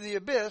go to the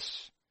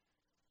abyss,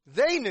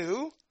 they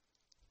knew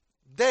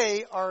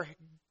they are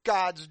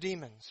God's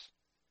demons.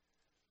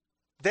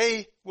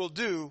 They will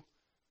do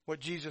what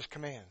Jesus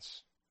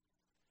commands.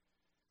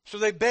 So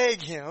they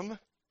beg him,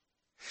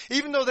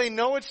 even though they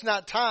know it's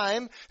not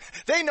time,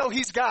 they know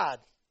he's God.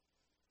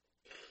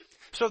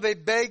 So they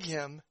beg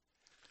him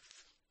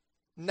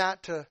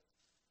not to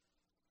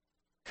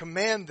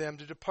command them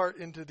to depart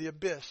into the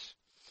abyss.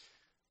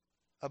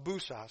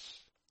 Abusas,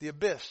 the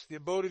abyss, the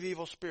abode of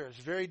evil spirits,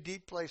 very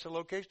deep place, a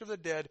location of the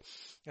dead,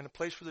 and a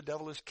place where the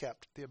devil is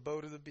kept, the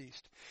abode of the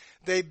beast.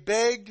 They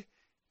begged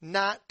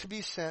not to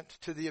be sent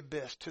to the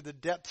abyss, to the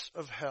depths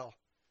of hell,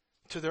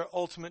 to their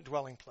ultimate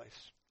dwelling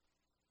place.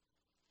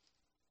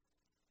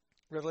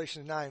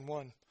 Revelation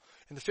 9:1.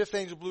 And the fifth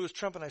angel blew his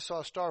trumpet, and I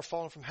saw a star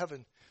falling from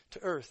heaven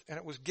to earth, and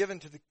it was given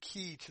to the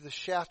key to the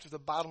shaft of the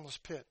bottomless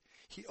pit.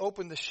 He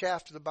opened the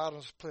shaft of the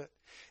bottomless pit,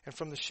 and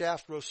from the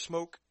shaft rose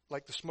smoke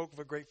like the smoke of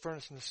a great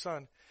furnace, and the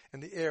sun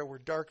and the air were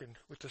darkened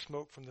with the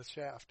smoke from the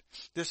shaft.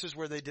 This is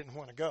where they didn't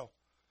want to go.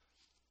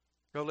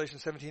 Revelation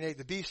 17:8,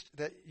 the beast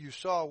that you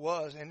saw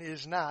was and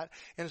is not,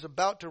 and is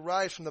about to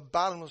rise from the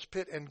bottomless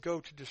pit and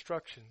go to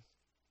destruction.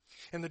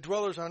 And the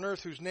dwellers on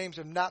earth whose names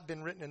have not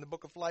been written in the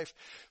book of life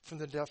from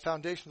the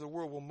foundation of the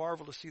world will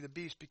marvel to see the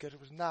beast, because it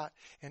was not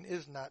and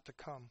is not to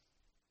come.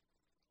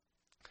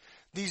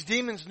 These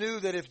demons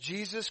knew that if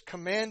Jesus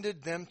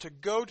commanded them to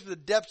go to the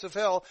depths of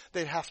hell,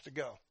 they'd have to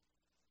go.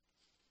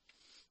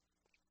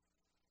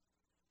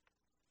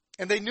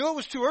 And they knew it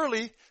was too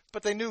early,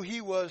 but they knew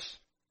he was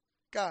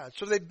God.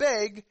 So they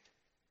begged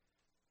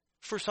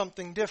for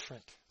something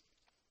different.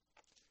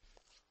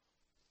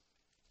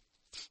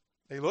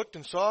 They looked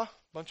and saw a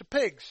bunch of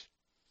pigs.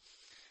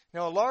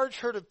 Now a large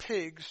herd of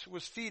pigs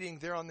was feeding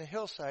there on the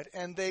hillside,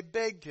 and they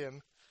begged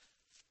him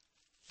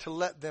to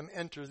let them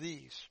enter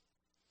these.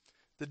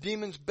 The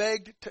demons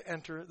begged to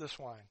enter the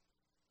swine.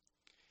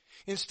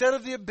 Instead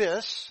of the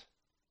abyss,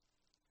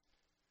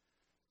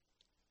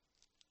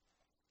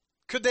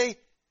 could they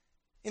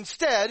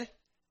instead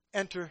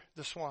enter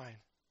the swine?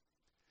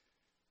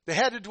 They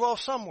had to dwell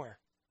somewhere.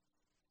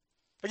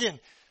 Again,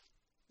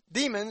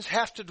 demons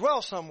have to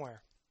dwell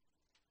somewhere.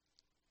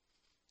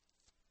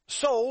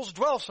 Souls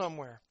dwell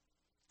somewhere.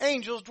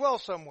 Angels dwell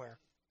somewhere.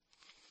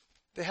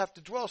 They have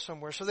to dwell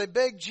somewhere. So they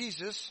begged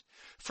Jesus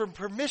for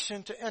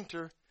permission to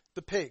enter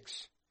the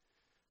pigs.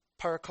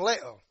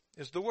 Parakaleo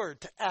is the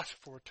word, to ask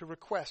for, to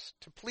request,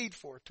 to plead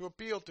for, to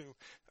appeal to,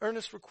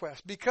 earnest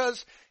request.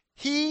 Because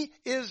he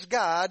is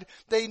God,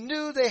 they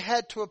knew they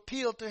had to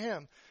appeal to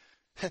him.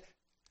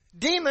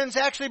 Demons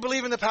actually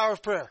believe in the power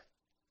of prayer.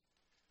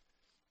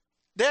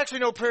 They actually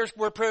know prayers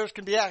where prayers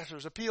can be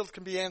answered, appeals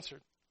can be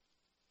answered.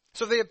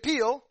 So they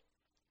appeal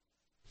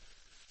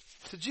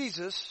to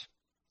Jesus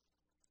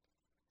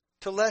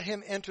to let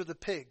him enter the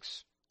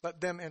pigs.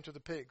 Let them enter the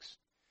pigs.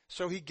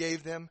 So he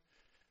gave them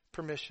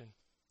permission.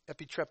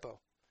 Epitrepo.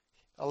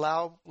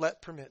 Allow,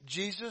 let, permit.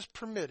 Jesus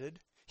permitted,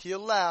 he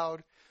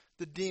allowed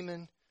the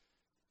demons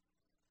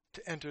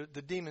to enter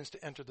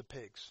the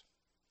pigs.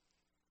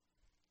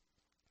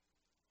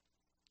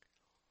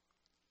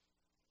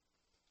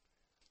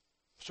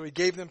 So he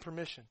gave them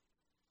permission.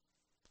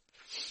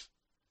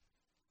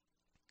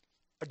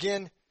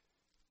 Again,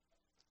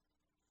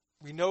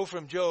 we know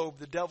from Job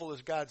the devil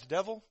is God's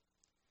devil,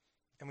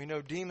 and we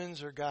know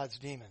demons are God's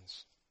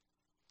demons.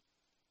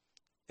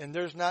 And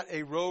there's not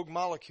a rogue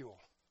molecule.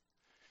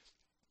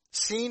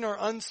 Seen or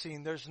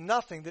unseen, there's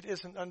nothing that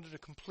isn't under the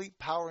complete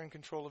power and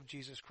control of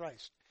Jesus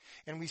Christ.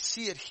 And we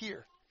see it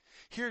here.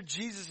 Here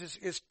Jesus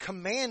is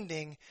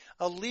commanding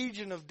a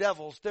legion of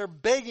devils. They're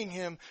begging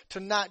him to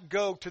not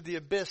go to the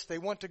abyss. They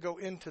want to go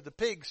into the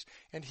pigs.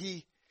 And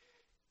he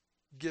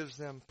gives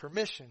them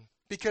permission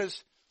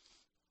because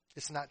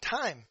it's not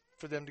time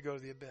for them to go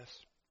to the abyss.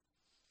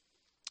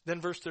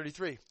 Then verse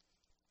 33.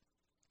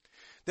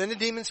 Then the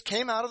demons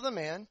came out of the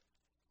man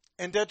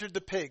and entered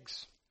the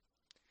pigs.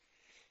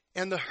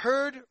 And the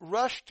herd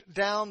rushed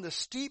down the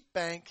steep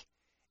bank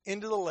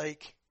into the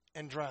lake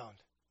and drowned.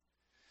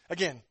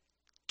 Again,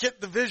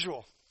 get the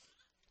visual.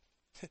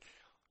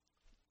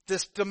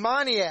 This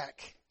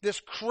demoniac, this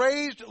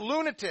crazed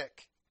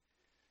lunatic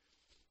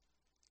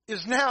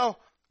is now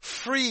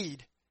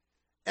freed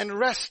and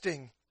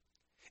resting.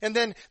 And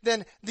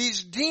then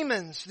these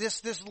demons,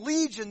 this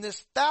legion,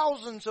 this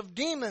thousands of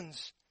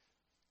demons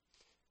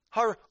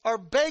are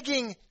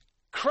begging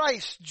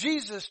Christ,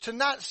 Jesus, to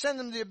not send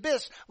them to the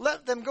abyss.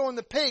 Let them go in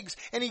the pigs.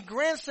 And he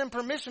grants them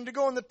permission to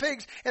go in the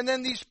pigs. And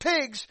then these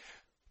pigs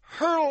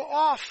hurl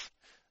off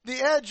the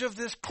edge of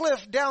this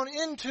cliff down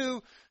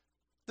into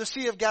the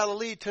Sea of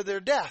Galilee to their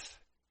death,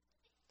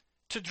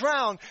 to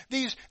drown.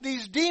 These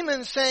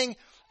demons saying,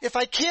 if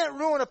I can't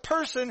ruin a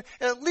person,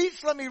 at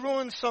least let me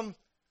ruin some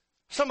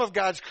of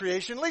God's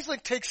creation. At least let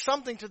me take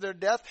something to their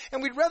death.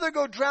 And we'd rather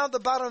go drown at the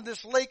bottom of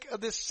this lake,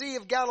 of this Sea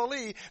of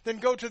Galilee, than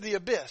go to the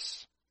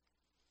abyss.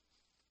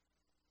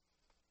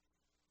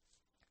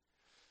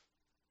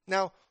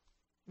 Now,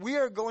 we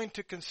are going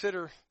to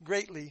consider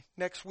greatly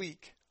next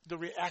week the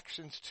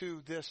reactions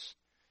to this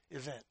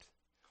event.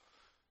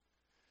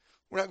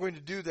 We're not going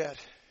to do that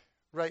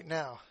right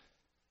now.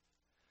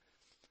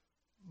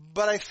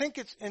 But I think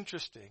it's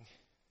interesting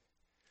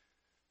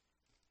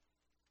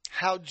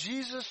how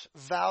Jesus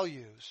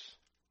values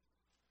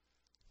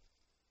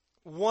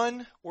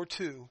one or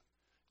two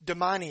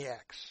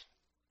demoniacs,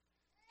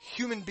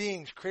 human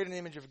beings created in the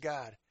image of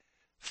God,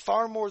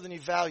 far more than he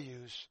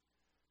values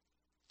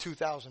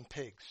 2,000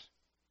 pigs.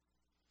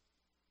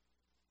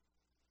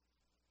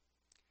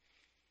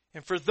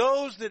 And for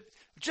those that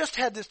just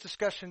had this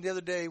discussion the other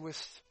day with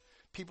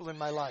people in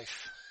my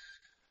life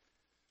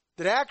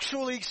that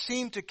actually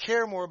seemed to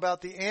care more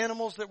about the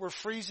animals that were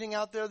freezing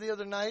out there the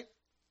other night,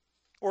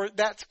 or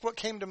that's what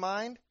came to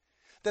mind,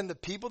 than the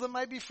people that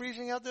might be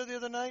freezing out there the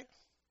other night,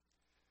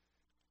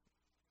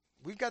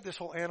 we've got this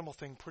whole animal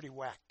thing pretty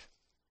whacked.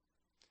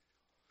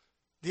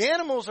 The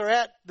animals are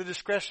at the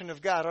discretion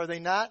of God, are they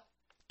not?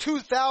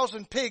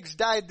 2,000 pigs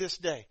died this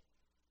day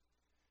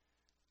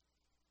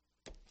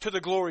to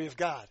the glory of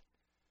God.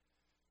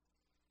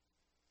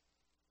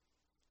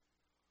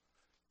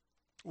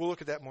 We'll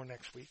look at that more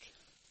next week.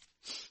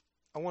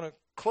 I want to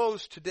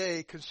close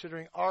today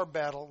considering our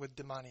battle with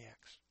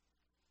demoniacs.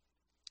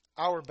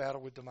 Our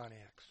battle with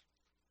demoniacs.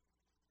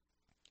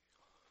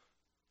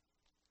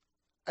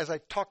 As I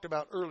talked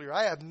about earlier,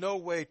 I have no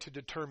way to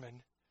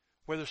determine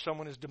whether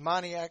someone is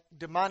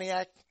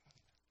demoniac,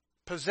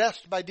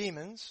 possessed by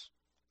demons,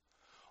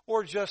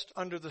 or just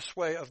under the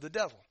sway of the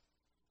devil.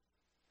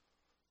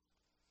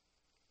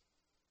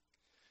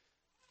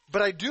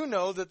 But I do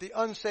know that the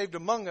unsaved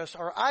among us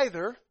are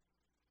either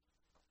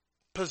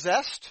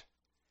possessed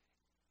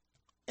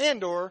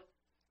and or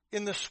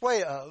in the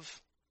sway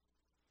of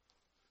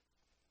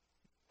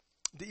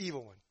the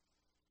evil one.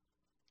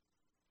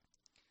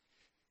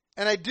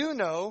 And I do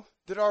know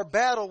that our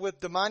battle with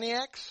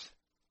demoniacs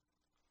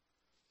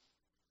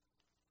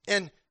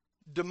and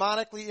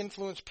demonically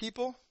influenced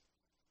people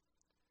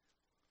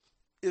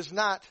is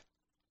not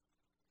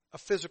a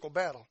physical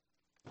battle.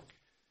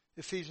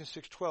 Ephesians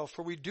 6:12,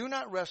 for we do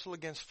not wrestle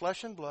against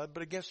flesh and blood,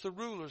 but against the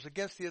rulers,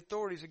 against the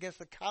authorities, against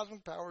the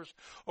cosmic powers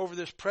over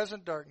this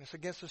present darkness,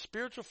 against the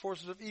spiritual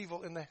forces of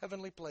evil in the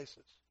heavenly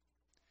places.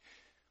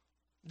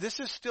 This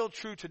is still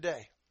true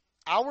today.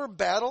 Our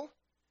battle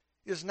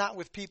is not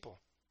with people.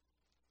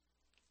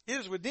 It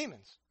is with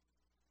demons.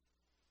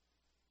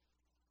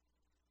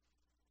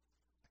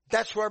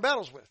 That's who our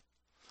battle's with.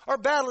 Our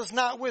battle is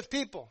not with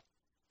people.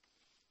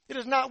 It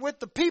is not with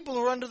the people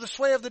who are under the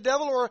sway of the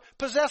devil or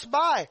possessed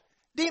by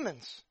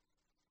demons.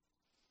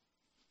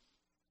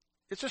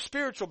 It's a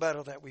spiritual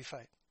battle that we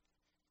fight.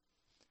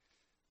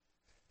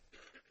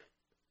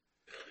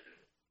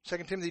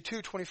 2 Timothy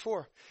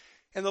 2:24.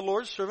 And the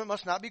Lord's servant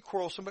must not be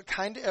quarrelsome, but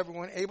kind to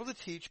everyone, able to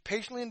teach,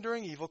 patiently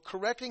enduring evil,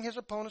 correcting his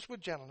opponents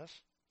with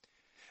gentleness.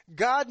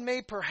 God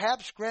may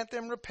perhaps grant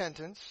them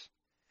repentance,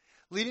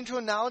 leading to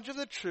a knowledge of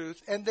the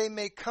truth, and they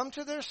may come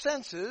to their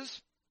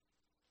senses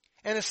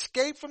and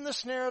escape from the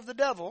snare of the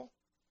devil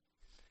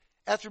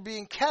after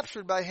being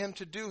captured by him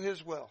to do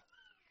his will.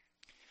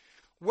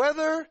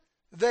 Whether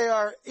they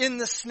are in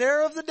the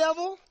snare of the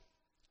devil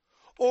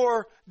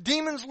or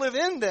demons live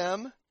in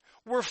them,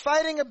 were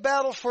fighting a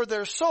battle for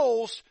their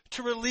souls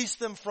to release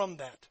them from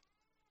that.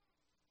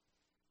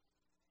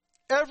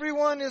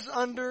 Everyone is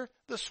under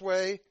the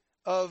sway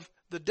of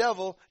the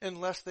devil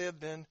unless they have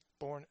been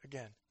born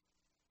again.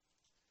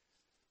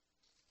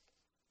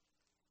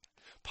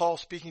 Paul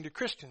speaking to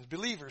Christians,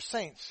 believers,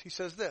 saints, he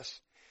says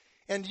this,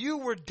 "And you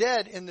were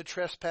dead in the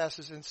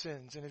trespasses and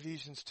sins," in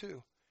Ephesians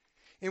 2,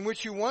 "in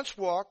which you once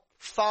walked,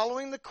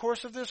 following the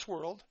course of this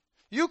world."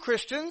 You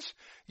Christians,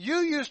 you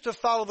used to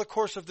follow the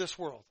course of this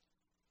world.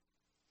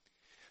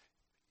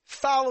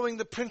 Following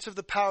the prince of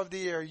the power of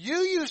the air. You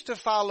used to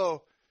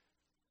follow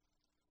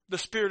the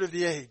spirit of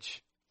the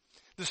age.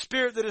 The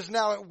spirit that is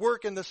now at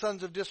work in the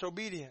sons of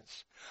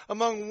disobedience,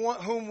 among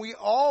whom we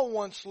all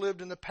once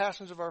lived in the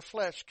passions of our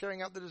flesh,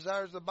 carrying out the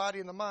desires of the body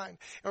and the mind,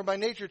 and were by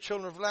nature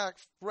children of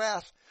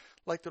wrath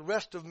like the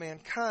rest of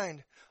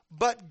mankind.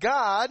 But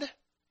God,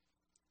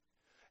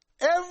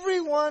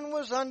 everyone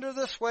was under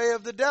the sway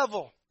of the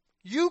devil.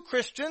 You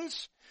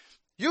Christians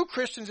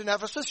in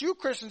Ephesus, you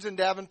Christians in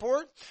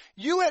Davenport,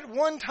 you at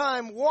one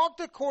time walked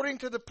according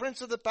to the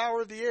prince of the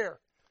power of the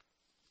air.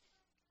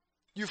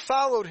 You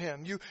followed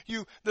him.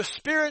 The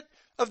spirit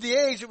of the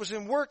age that was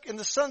in work in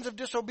the sons of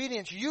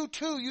disobedience, you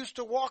too used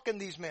to walk in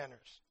these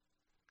manners.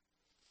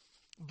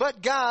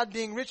 But God,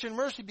 being rich in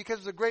mercy because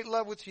of the great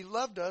love which he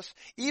loved us,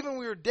 even when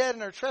we were dead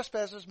in our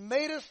trespasses,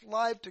 made us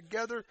live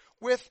together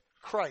with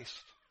Christ.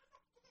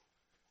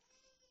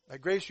 By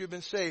grace you have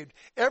been saved.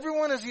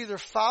 Everyone is either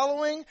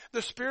following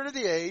the spirit of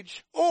the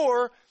age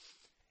or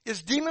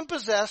is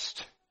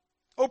demon-possessed,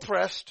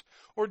 oppressed,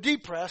 or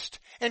depressed,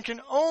 and can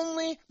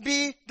only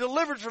be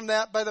delivered from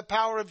that by the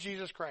power of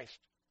Jesus Christ.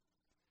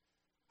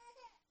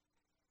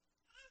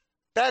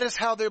 That is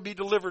how they'll be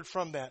delivered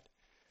from that,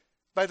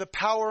 by the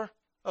power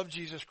of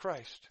Jesus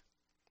Christ.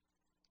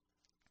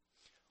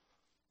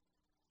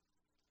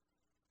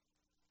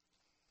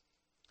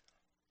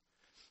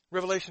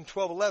 Revelation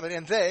 12:11,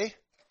 "And they,"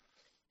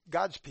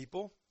 God's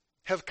people,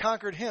 "have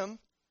conquered him,"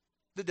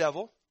 the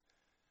devil,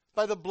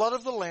 "by the blood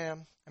of the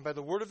Lamb and by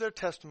the word of their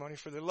testimony,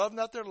 for they love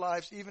not their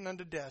lives even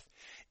unto death."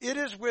 It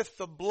is with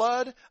the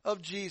blood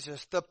of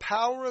Jesus, the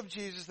power of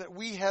Jesus, that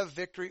we have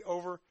victory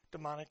over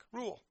demonic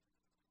rule.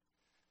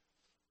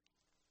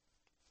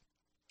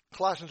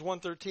 Colossians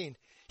 1:13,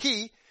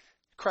 "He,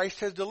 Christ,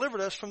 has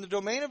delivered us from the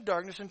domain of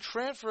darkness and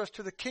transferred us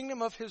to the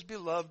kingdom of his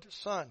beloved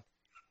Son."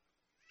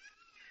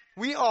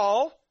 We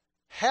all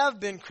have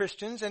been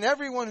Christians, and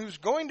everyone who's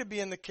going to be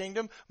in the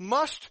kingdom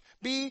must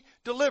be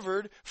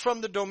delivered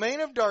from the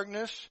domain of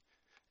darkness,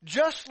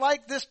 just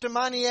like this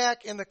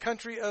demoniac in the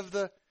country of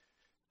the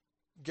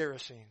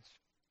Gerasenes.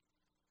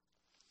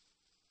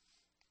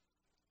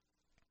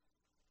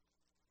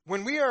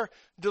 When we are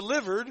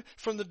delivered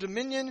from the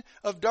dominion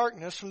of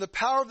darkness, from the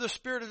power of the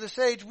spirit of this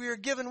age, we are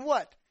given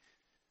what?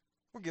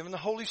 We're given the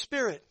Holy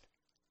Spirit.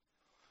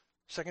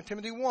 2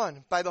 Timothy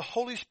 1, "By the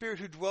Holy Spirit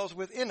who dwells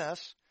within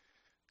us,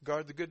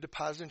 guard the good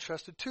deposit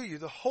entrusted to you."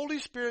 The Holy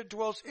Spirit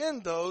dwells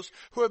in those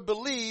who have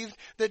believed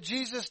that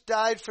Jesus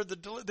died for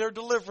their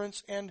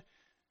deliverance and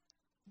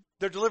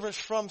their deliverance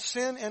from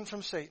sin and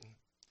from Satan.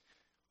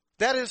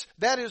 That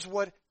is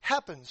what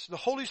happens. The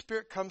Holy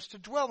Spirit comes to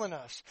dwell in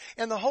us.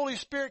 And the Holy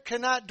Spirit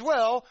cannot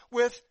dwell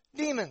with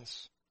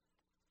demons.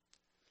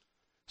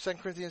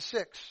 2 Corinthians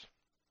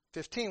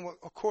 6:15, "What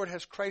accord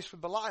has Christ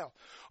with Belial?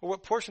 Or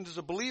what portion does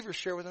a believer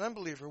share with an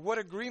unbeliever? What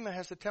agreement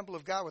has the temple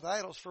of God with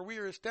idols? For we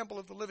are his temple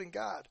of the living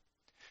God.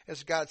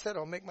 As God said,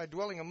 I'll make my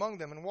dwelling among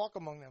them and walk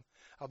among them.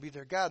 I'll be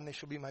their God and they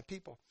shall be my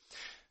people."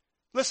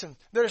 Listen,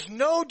 there's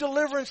no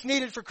deliverance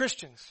needed for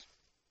Christians.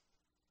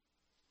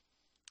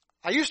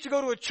 I used to go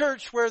to a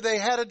church where they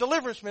had a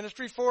deliverance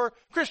ministry for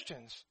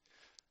Christians.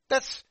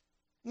 That's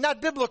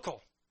not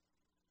biblical.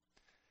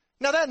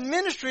 Now that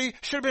ministry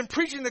should have been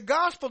preaching the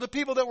gospel to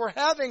people that were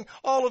having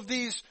all of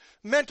these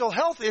mental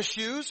health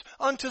issues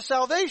unto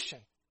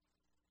salvation.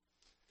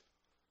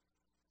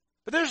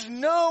 But there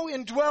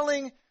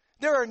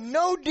are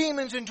no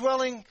demons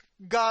indwelling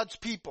God's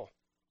people.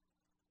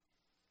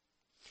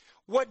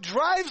 What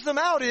drives them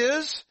out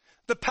is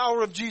the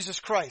power of Jesus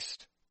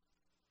Christ.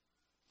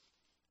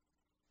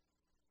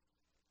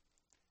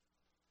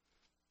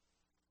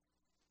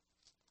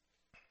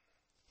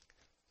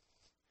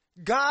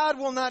 God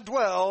will not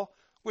dwell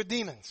with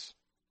demons.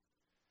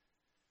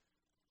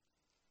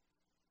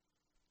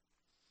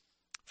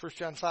 1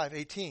 John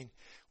 5:18.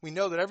 "We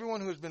know that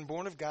everyone who has been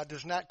born of God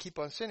does not keep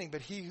on sinning,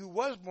 but he who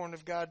was born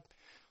of God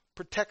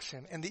protects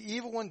him, and the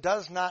evil one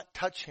does not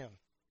touch him."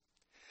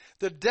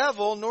 The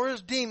devil nor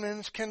his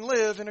demons can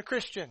live in a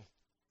Christian.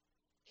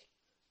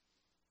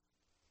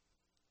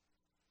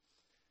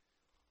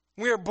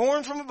 We are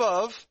born from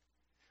above.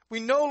 We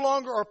no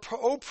longer are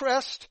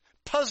oppressed,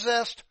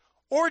 possessed,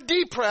 or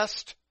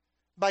depressed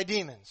by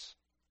demons.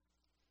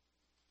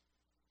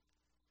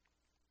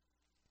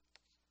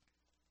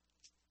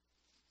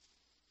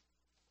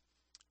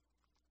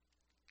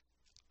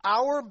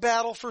 Our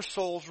battle for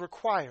souls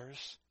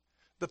requires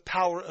the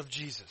power of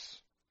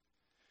Jesus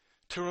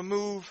to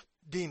remove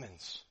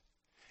demons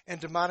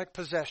and demonic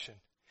possession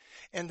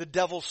and the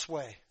devil's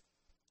sway.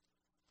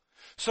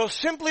 So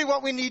simply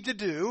what we need to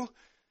do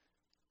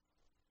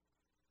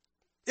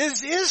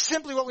is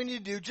simply what we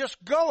need to do.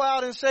 Just go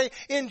out and say,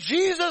 in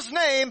Jesus'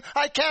 name,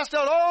 I cast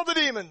out all the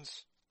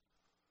demons.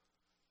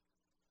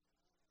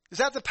 Is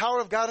that the power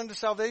of God unto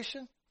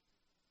salvation?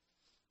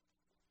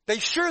 They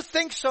sure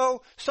think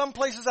so some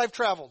places I've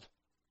traveled.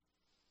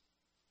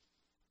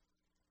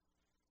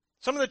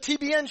 Some of the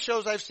TBN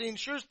shows I've seen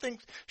sure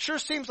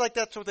seems like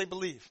that's what they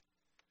believe.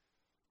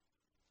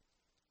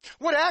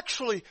 What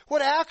actually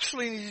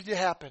needs to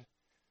happen?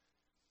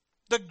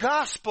 The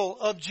gospel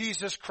of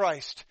Jesus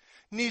Christ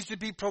needs to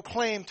be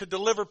proclaimed to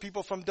deliver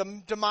people from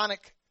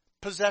demonic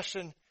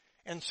possession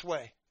and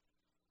sway.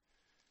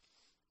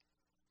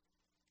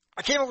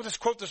 I came up with this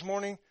quote this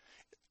morning.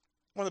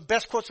 One of the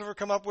best quotes I've ever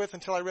come up with.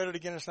 Until I read it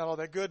again, it's not all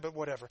that good, but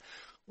whatever.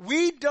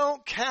 We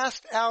don't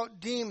cast out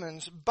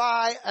demons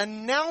by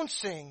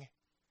announcing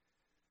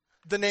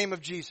the name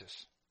of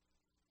Jesus.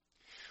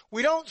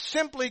 We don't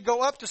simply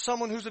go up to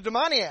someone who's a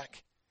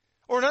demoniac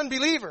or an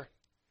unbeliever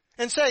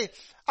and say,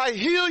 I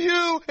heal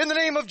you in the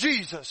name of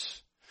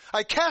Jesus.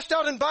 I cast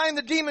out and bind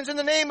the demons in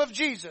the name of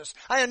Jesus.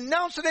 I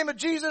announce the name of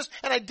Jesus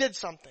and I did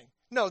something.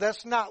 No,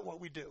 that's not what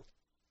we do.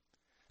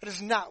 That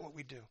is not what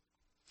we do.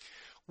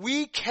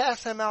 We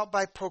cast them out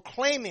by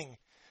proclaiming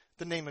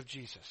the name of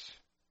Jesus.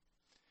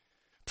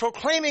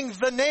 Proclaiming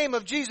the name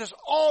of Jesus,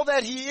 all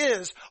that He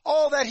is,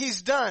 all that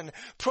He's done.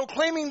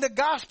 Proclaiming the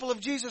gospel of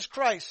Jesus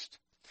Christ.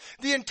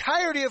 The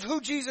entirety of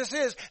who Jesus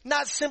is,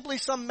 not simply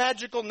some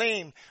magical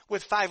name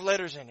with 5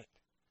 letters in it.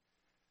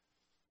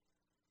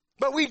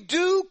 But we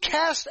do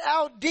cast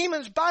out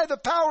demons by the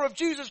power of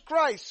Jesus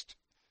Christ.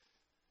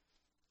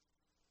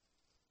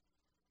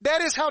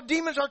 That is how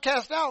demons are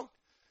cast out.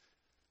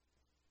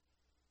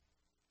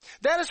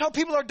 That is how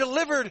people are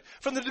delivered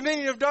from the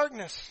dominion of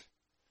darkness.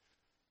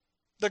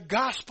 The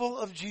gospel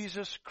of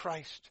Jesus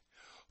Christ.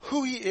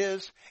 Who He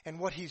is and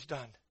what He's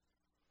done.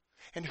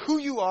 And who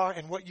you are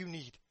and what you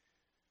need.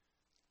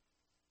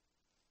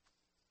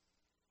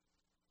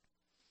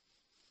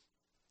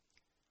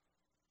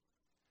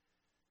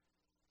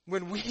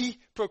 When we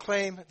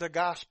proclaim the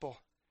gospel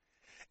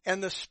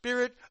and the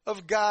Spirit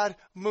of God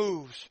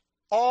moves,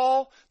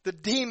 all the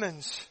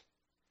demons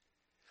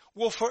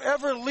will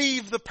forever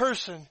leave the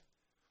person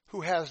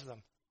who has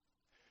them,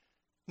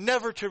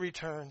 never to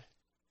return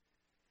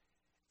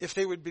if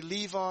they would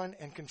believe on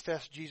and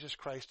confess Jesus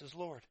Christ as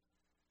Lord.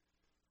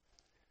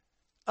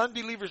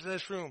 Unbelievers in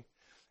this room,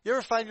 you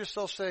ever find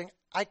yourself saying,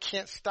 I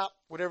can't stop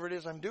whatever it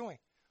is I'm doing?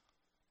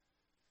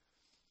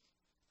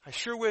 I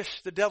sure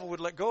wish the devil would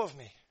let go of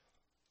me.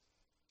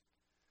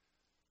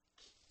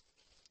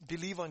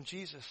 Believe on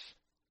Jesus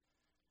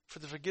for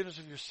the forgiveness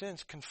of your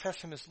sins.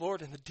 Confess Him as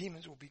Lord and the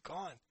demons will be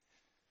gone.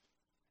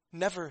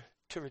 Never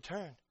to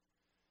return.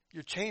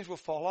 Your chains will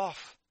fall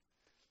off.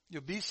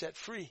 You'll be set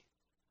free.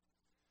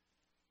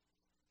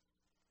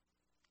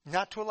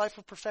 Not to a life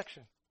of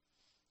perfection.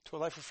 To a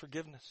life of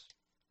forgiveness.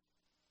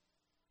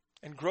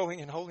 And growing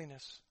in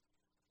holiness.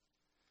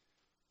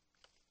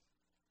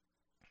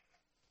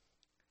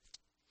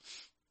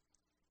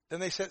 Then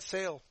they set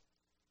sail.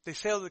 They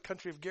sailed to the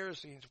country of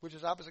Gerasenes, which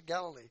is opposite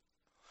Galilee.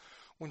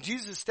 When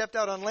Jesus stepped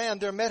out on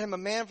land, there met him a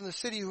man from the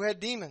city who had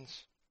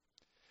demons.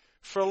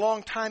 For a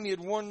long time he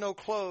had worn no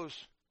clothes,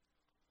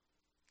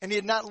 and he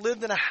had not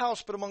lived in a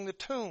house but among the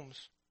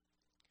tombs.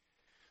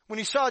 When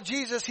he saw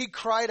Jesus, he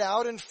cried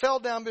out and fell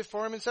down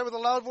before him and said with a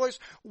loud voice,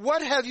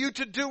 What have you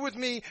to do with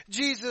me,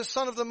 Jesus,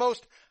 Son of the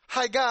Most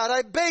High God?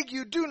 I beg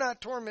you, do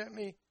not torment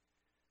me.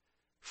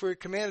 For he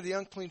commanded the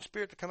unclean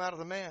spirit to come out of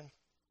the man.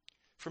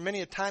 For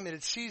many a time it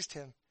had seized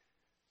him.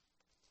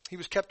 He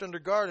was kept under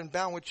guard and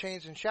bound with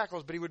chains and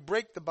shackles, but he would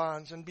break the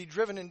bonds and be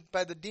driven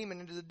by the demon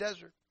into the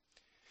desert.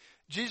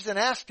 Jesus then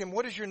asked him,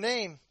 What is your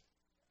name?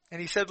 And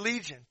he said,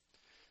 Legion,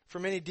 for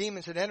many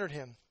demons had entered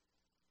him.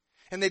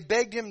 And they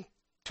begged him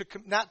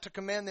not to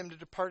command them to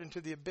depart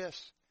into the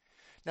abyss.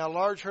 Now a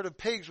large herd of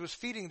pigs was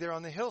feeding there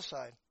on the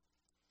hillside.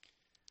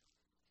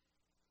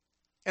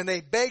 And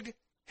they begged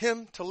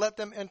him to let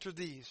them enter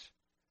these.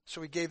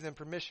 So he gave them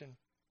permission.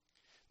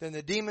 Then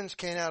the demons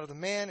came out of the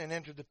man and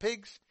entered the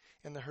pigs,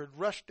 and the herd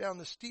rushed down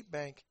the steep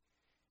bank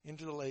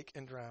into the lake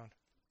and drowned.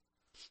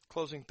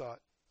 Closing thought.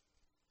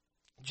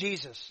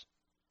 Jesus,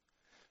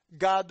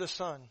 God the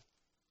Son,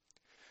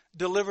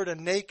 delivered a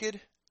naked,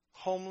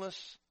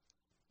 homeless,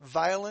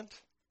 violent,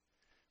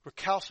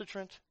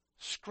 recalcitrant,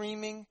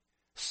 screaming,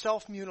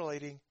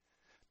 self-mutilating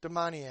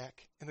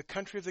demoniac in the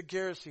country of the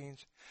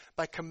Gerasenes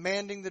by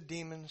commanding the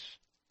demons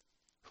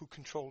who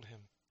controlled him.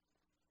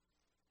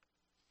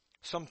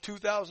 Some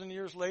 2,000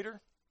 years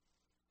later,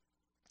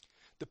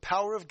 the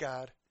power of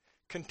God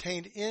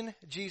contained in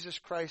Jesus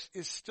Christ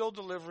is still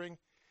delivering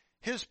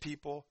His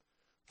people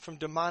from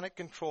demonic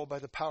control by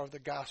the power of the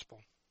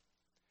gospel.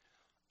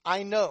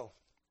 I know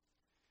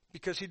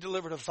because He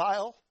delivered a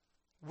vile,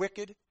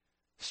 wicked,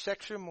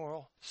 sexually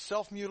immoral,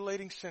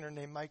 self-mutilating sinner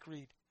named Mike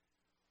Reid.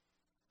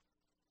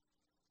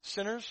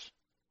 Sinners,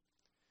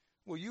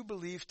 will you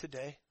believe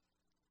today?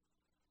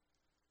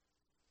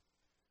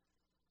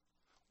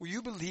 Will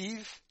you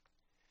believe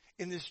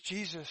in this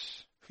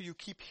Jesus who you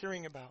keep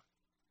hearing about?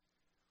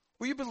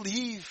 Will you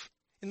believe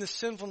in the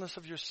sinfulness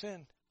of your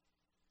sin?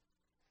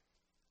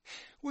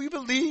 Will you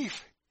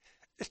believe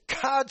that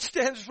God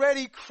stands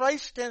ready,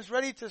 Christ stands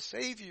ready to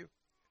save you?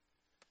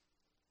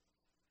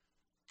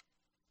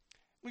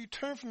 Will you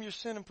turn from your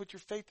sin and put your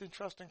faith and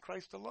trust in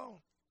Christ alone?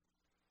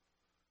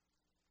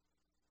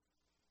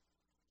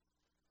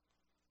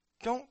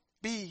 Don't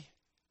be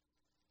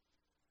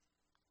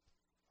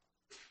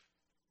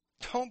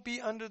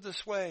under the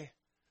sway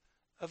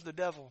of the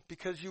devil,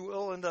 because you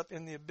will end up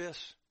in the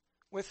abyss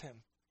with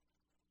him.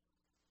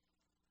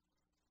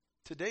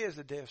 Today is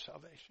the day of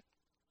salvation.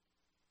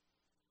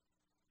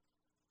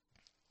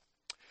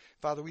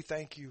 Father, we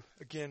thank you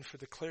again for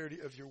the clarity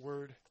of your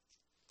word,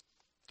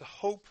 the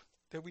hope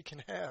that we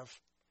can have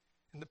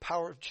in the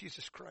power of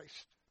Jesus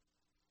Christ,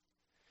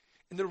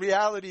 in the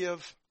reality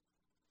of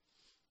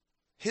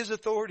his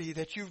authority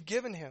that you've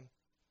given him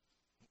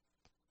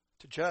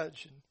to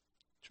judge and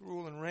to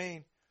rule and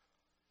reign.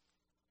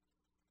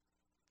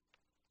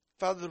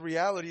 Father, the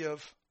reality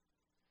of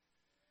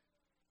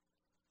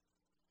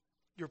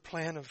your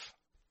plan of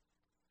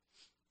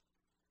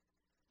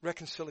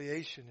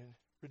reconciliation and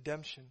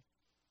redemption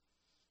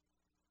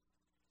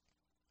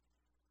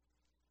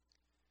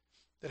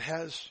that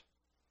has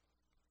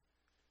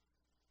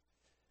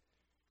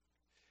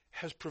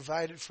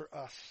provided for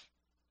us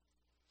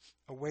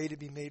a way to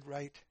be made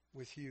right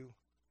with you.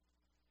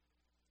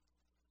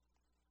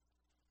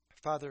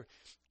 Father,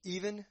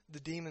 even the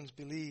demons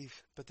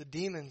believe, but the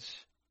demons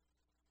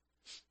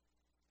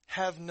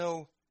have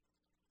no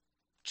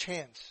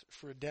chance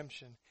for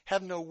redemption,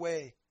 have no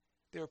way.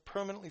 They are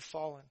permanently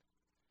fallen.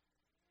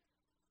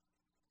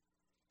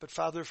 But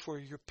Father, for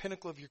your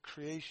pinnacle of your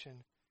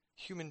creation,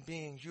 human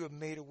beings, you have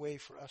made a way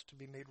for us to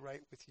be made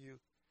right with you.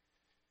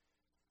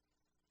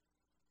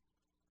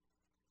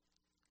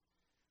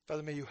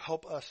 Father, may you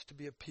help us to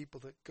be a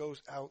people that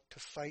goes out to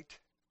fight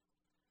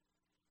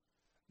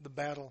the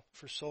battle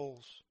for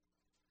souls.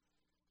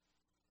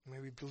 May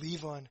we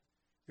believe on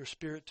your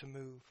Spirit to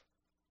move.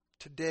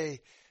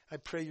 Today, I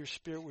pray your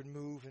Spirit would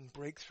move and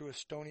break through a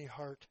stony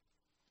heart.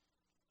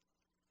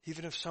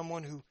 Even if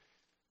someone who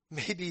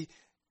maybe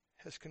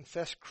has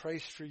confessed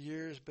Christ for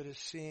years but is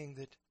seeing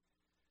that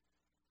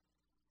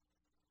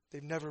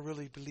they've never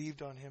really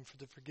believed on him for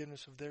the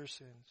forgiveness of their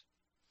sins,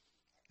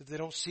 that they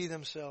don't see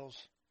themselves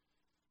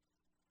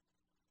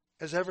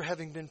as ever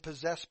having been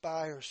possessed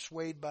by or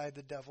swayed by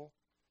the devil.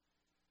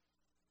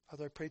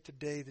 Father, I pray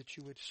today that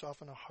you would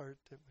soften a heart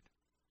that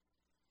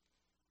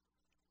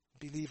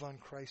would believe on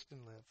Christ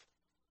and live.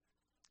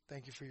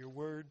 Thank you for your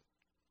word.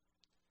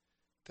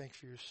 Thank you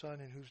for your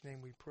Son, in whose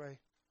name we pray.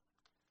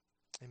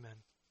 Amen.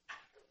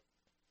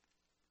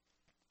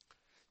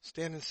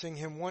 Stand and sing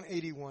hymn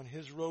 181,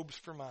 His Robes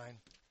for Mine.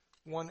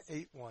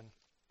 181.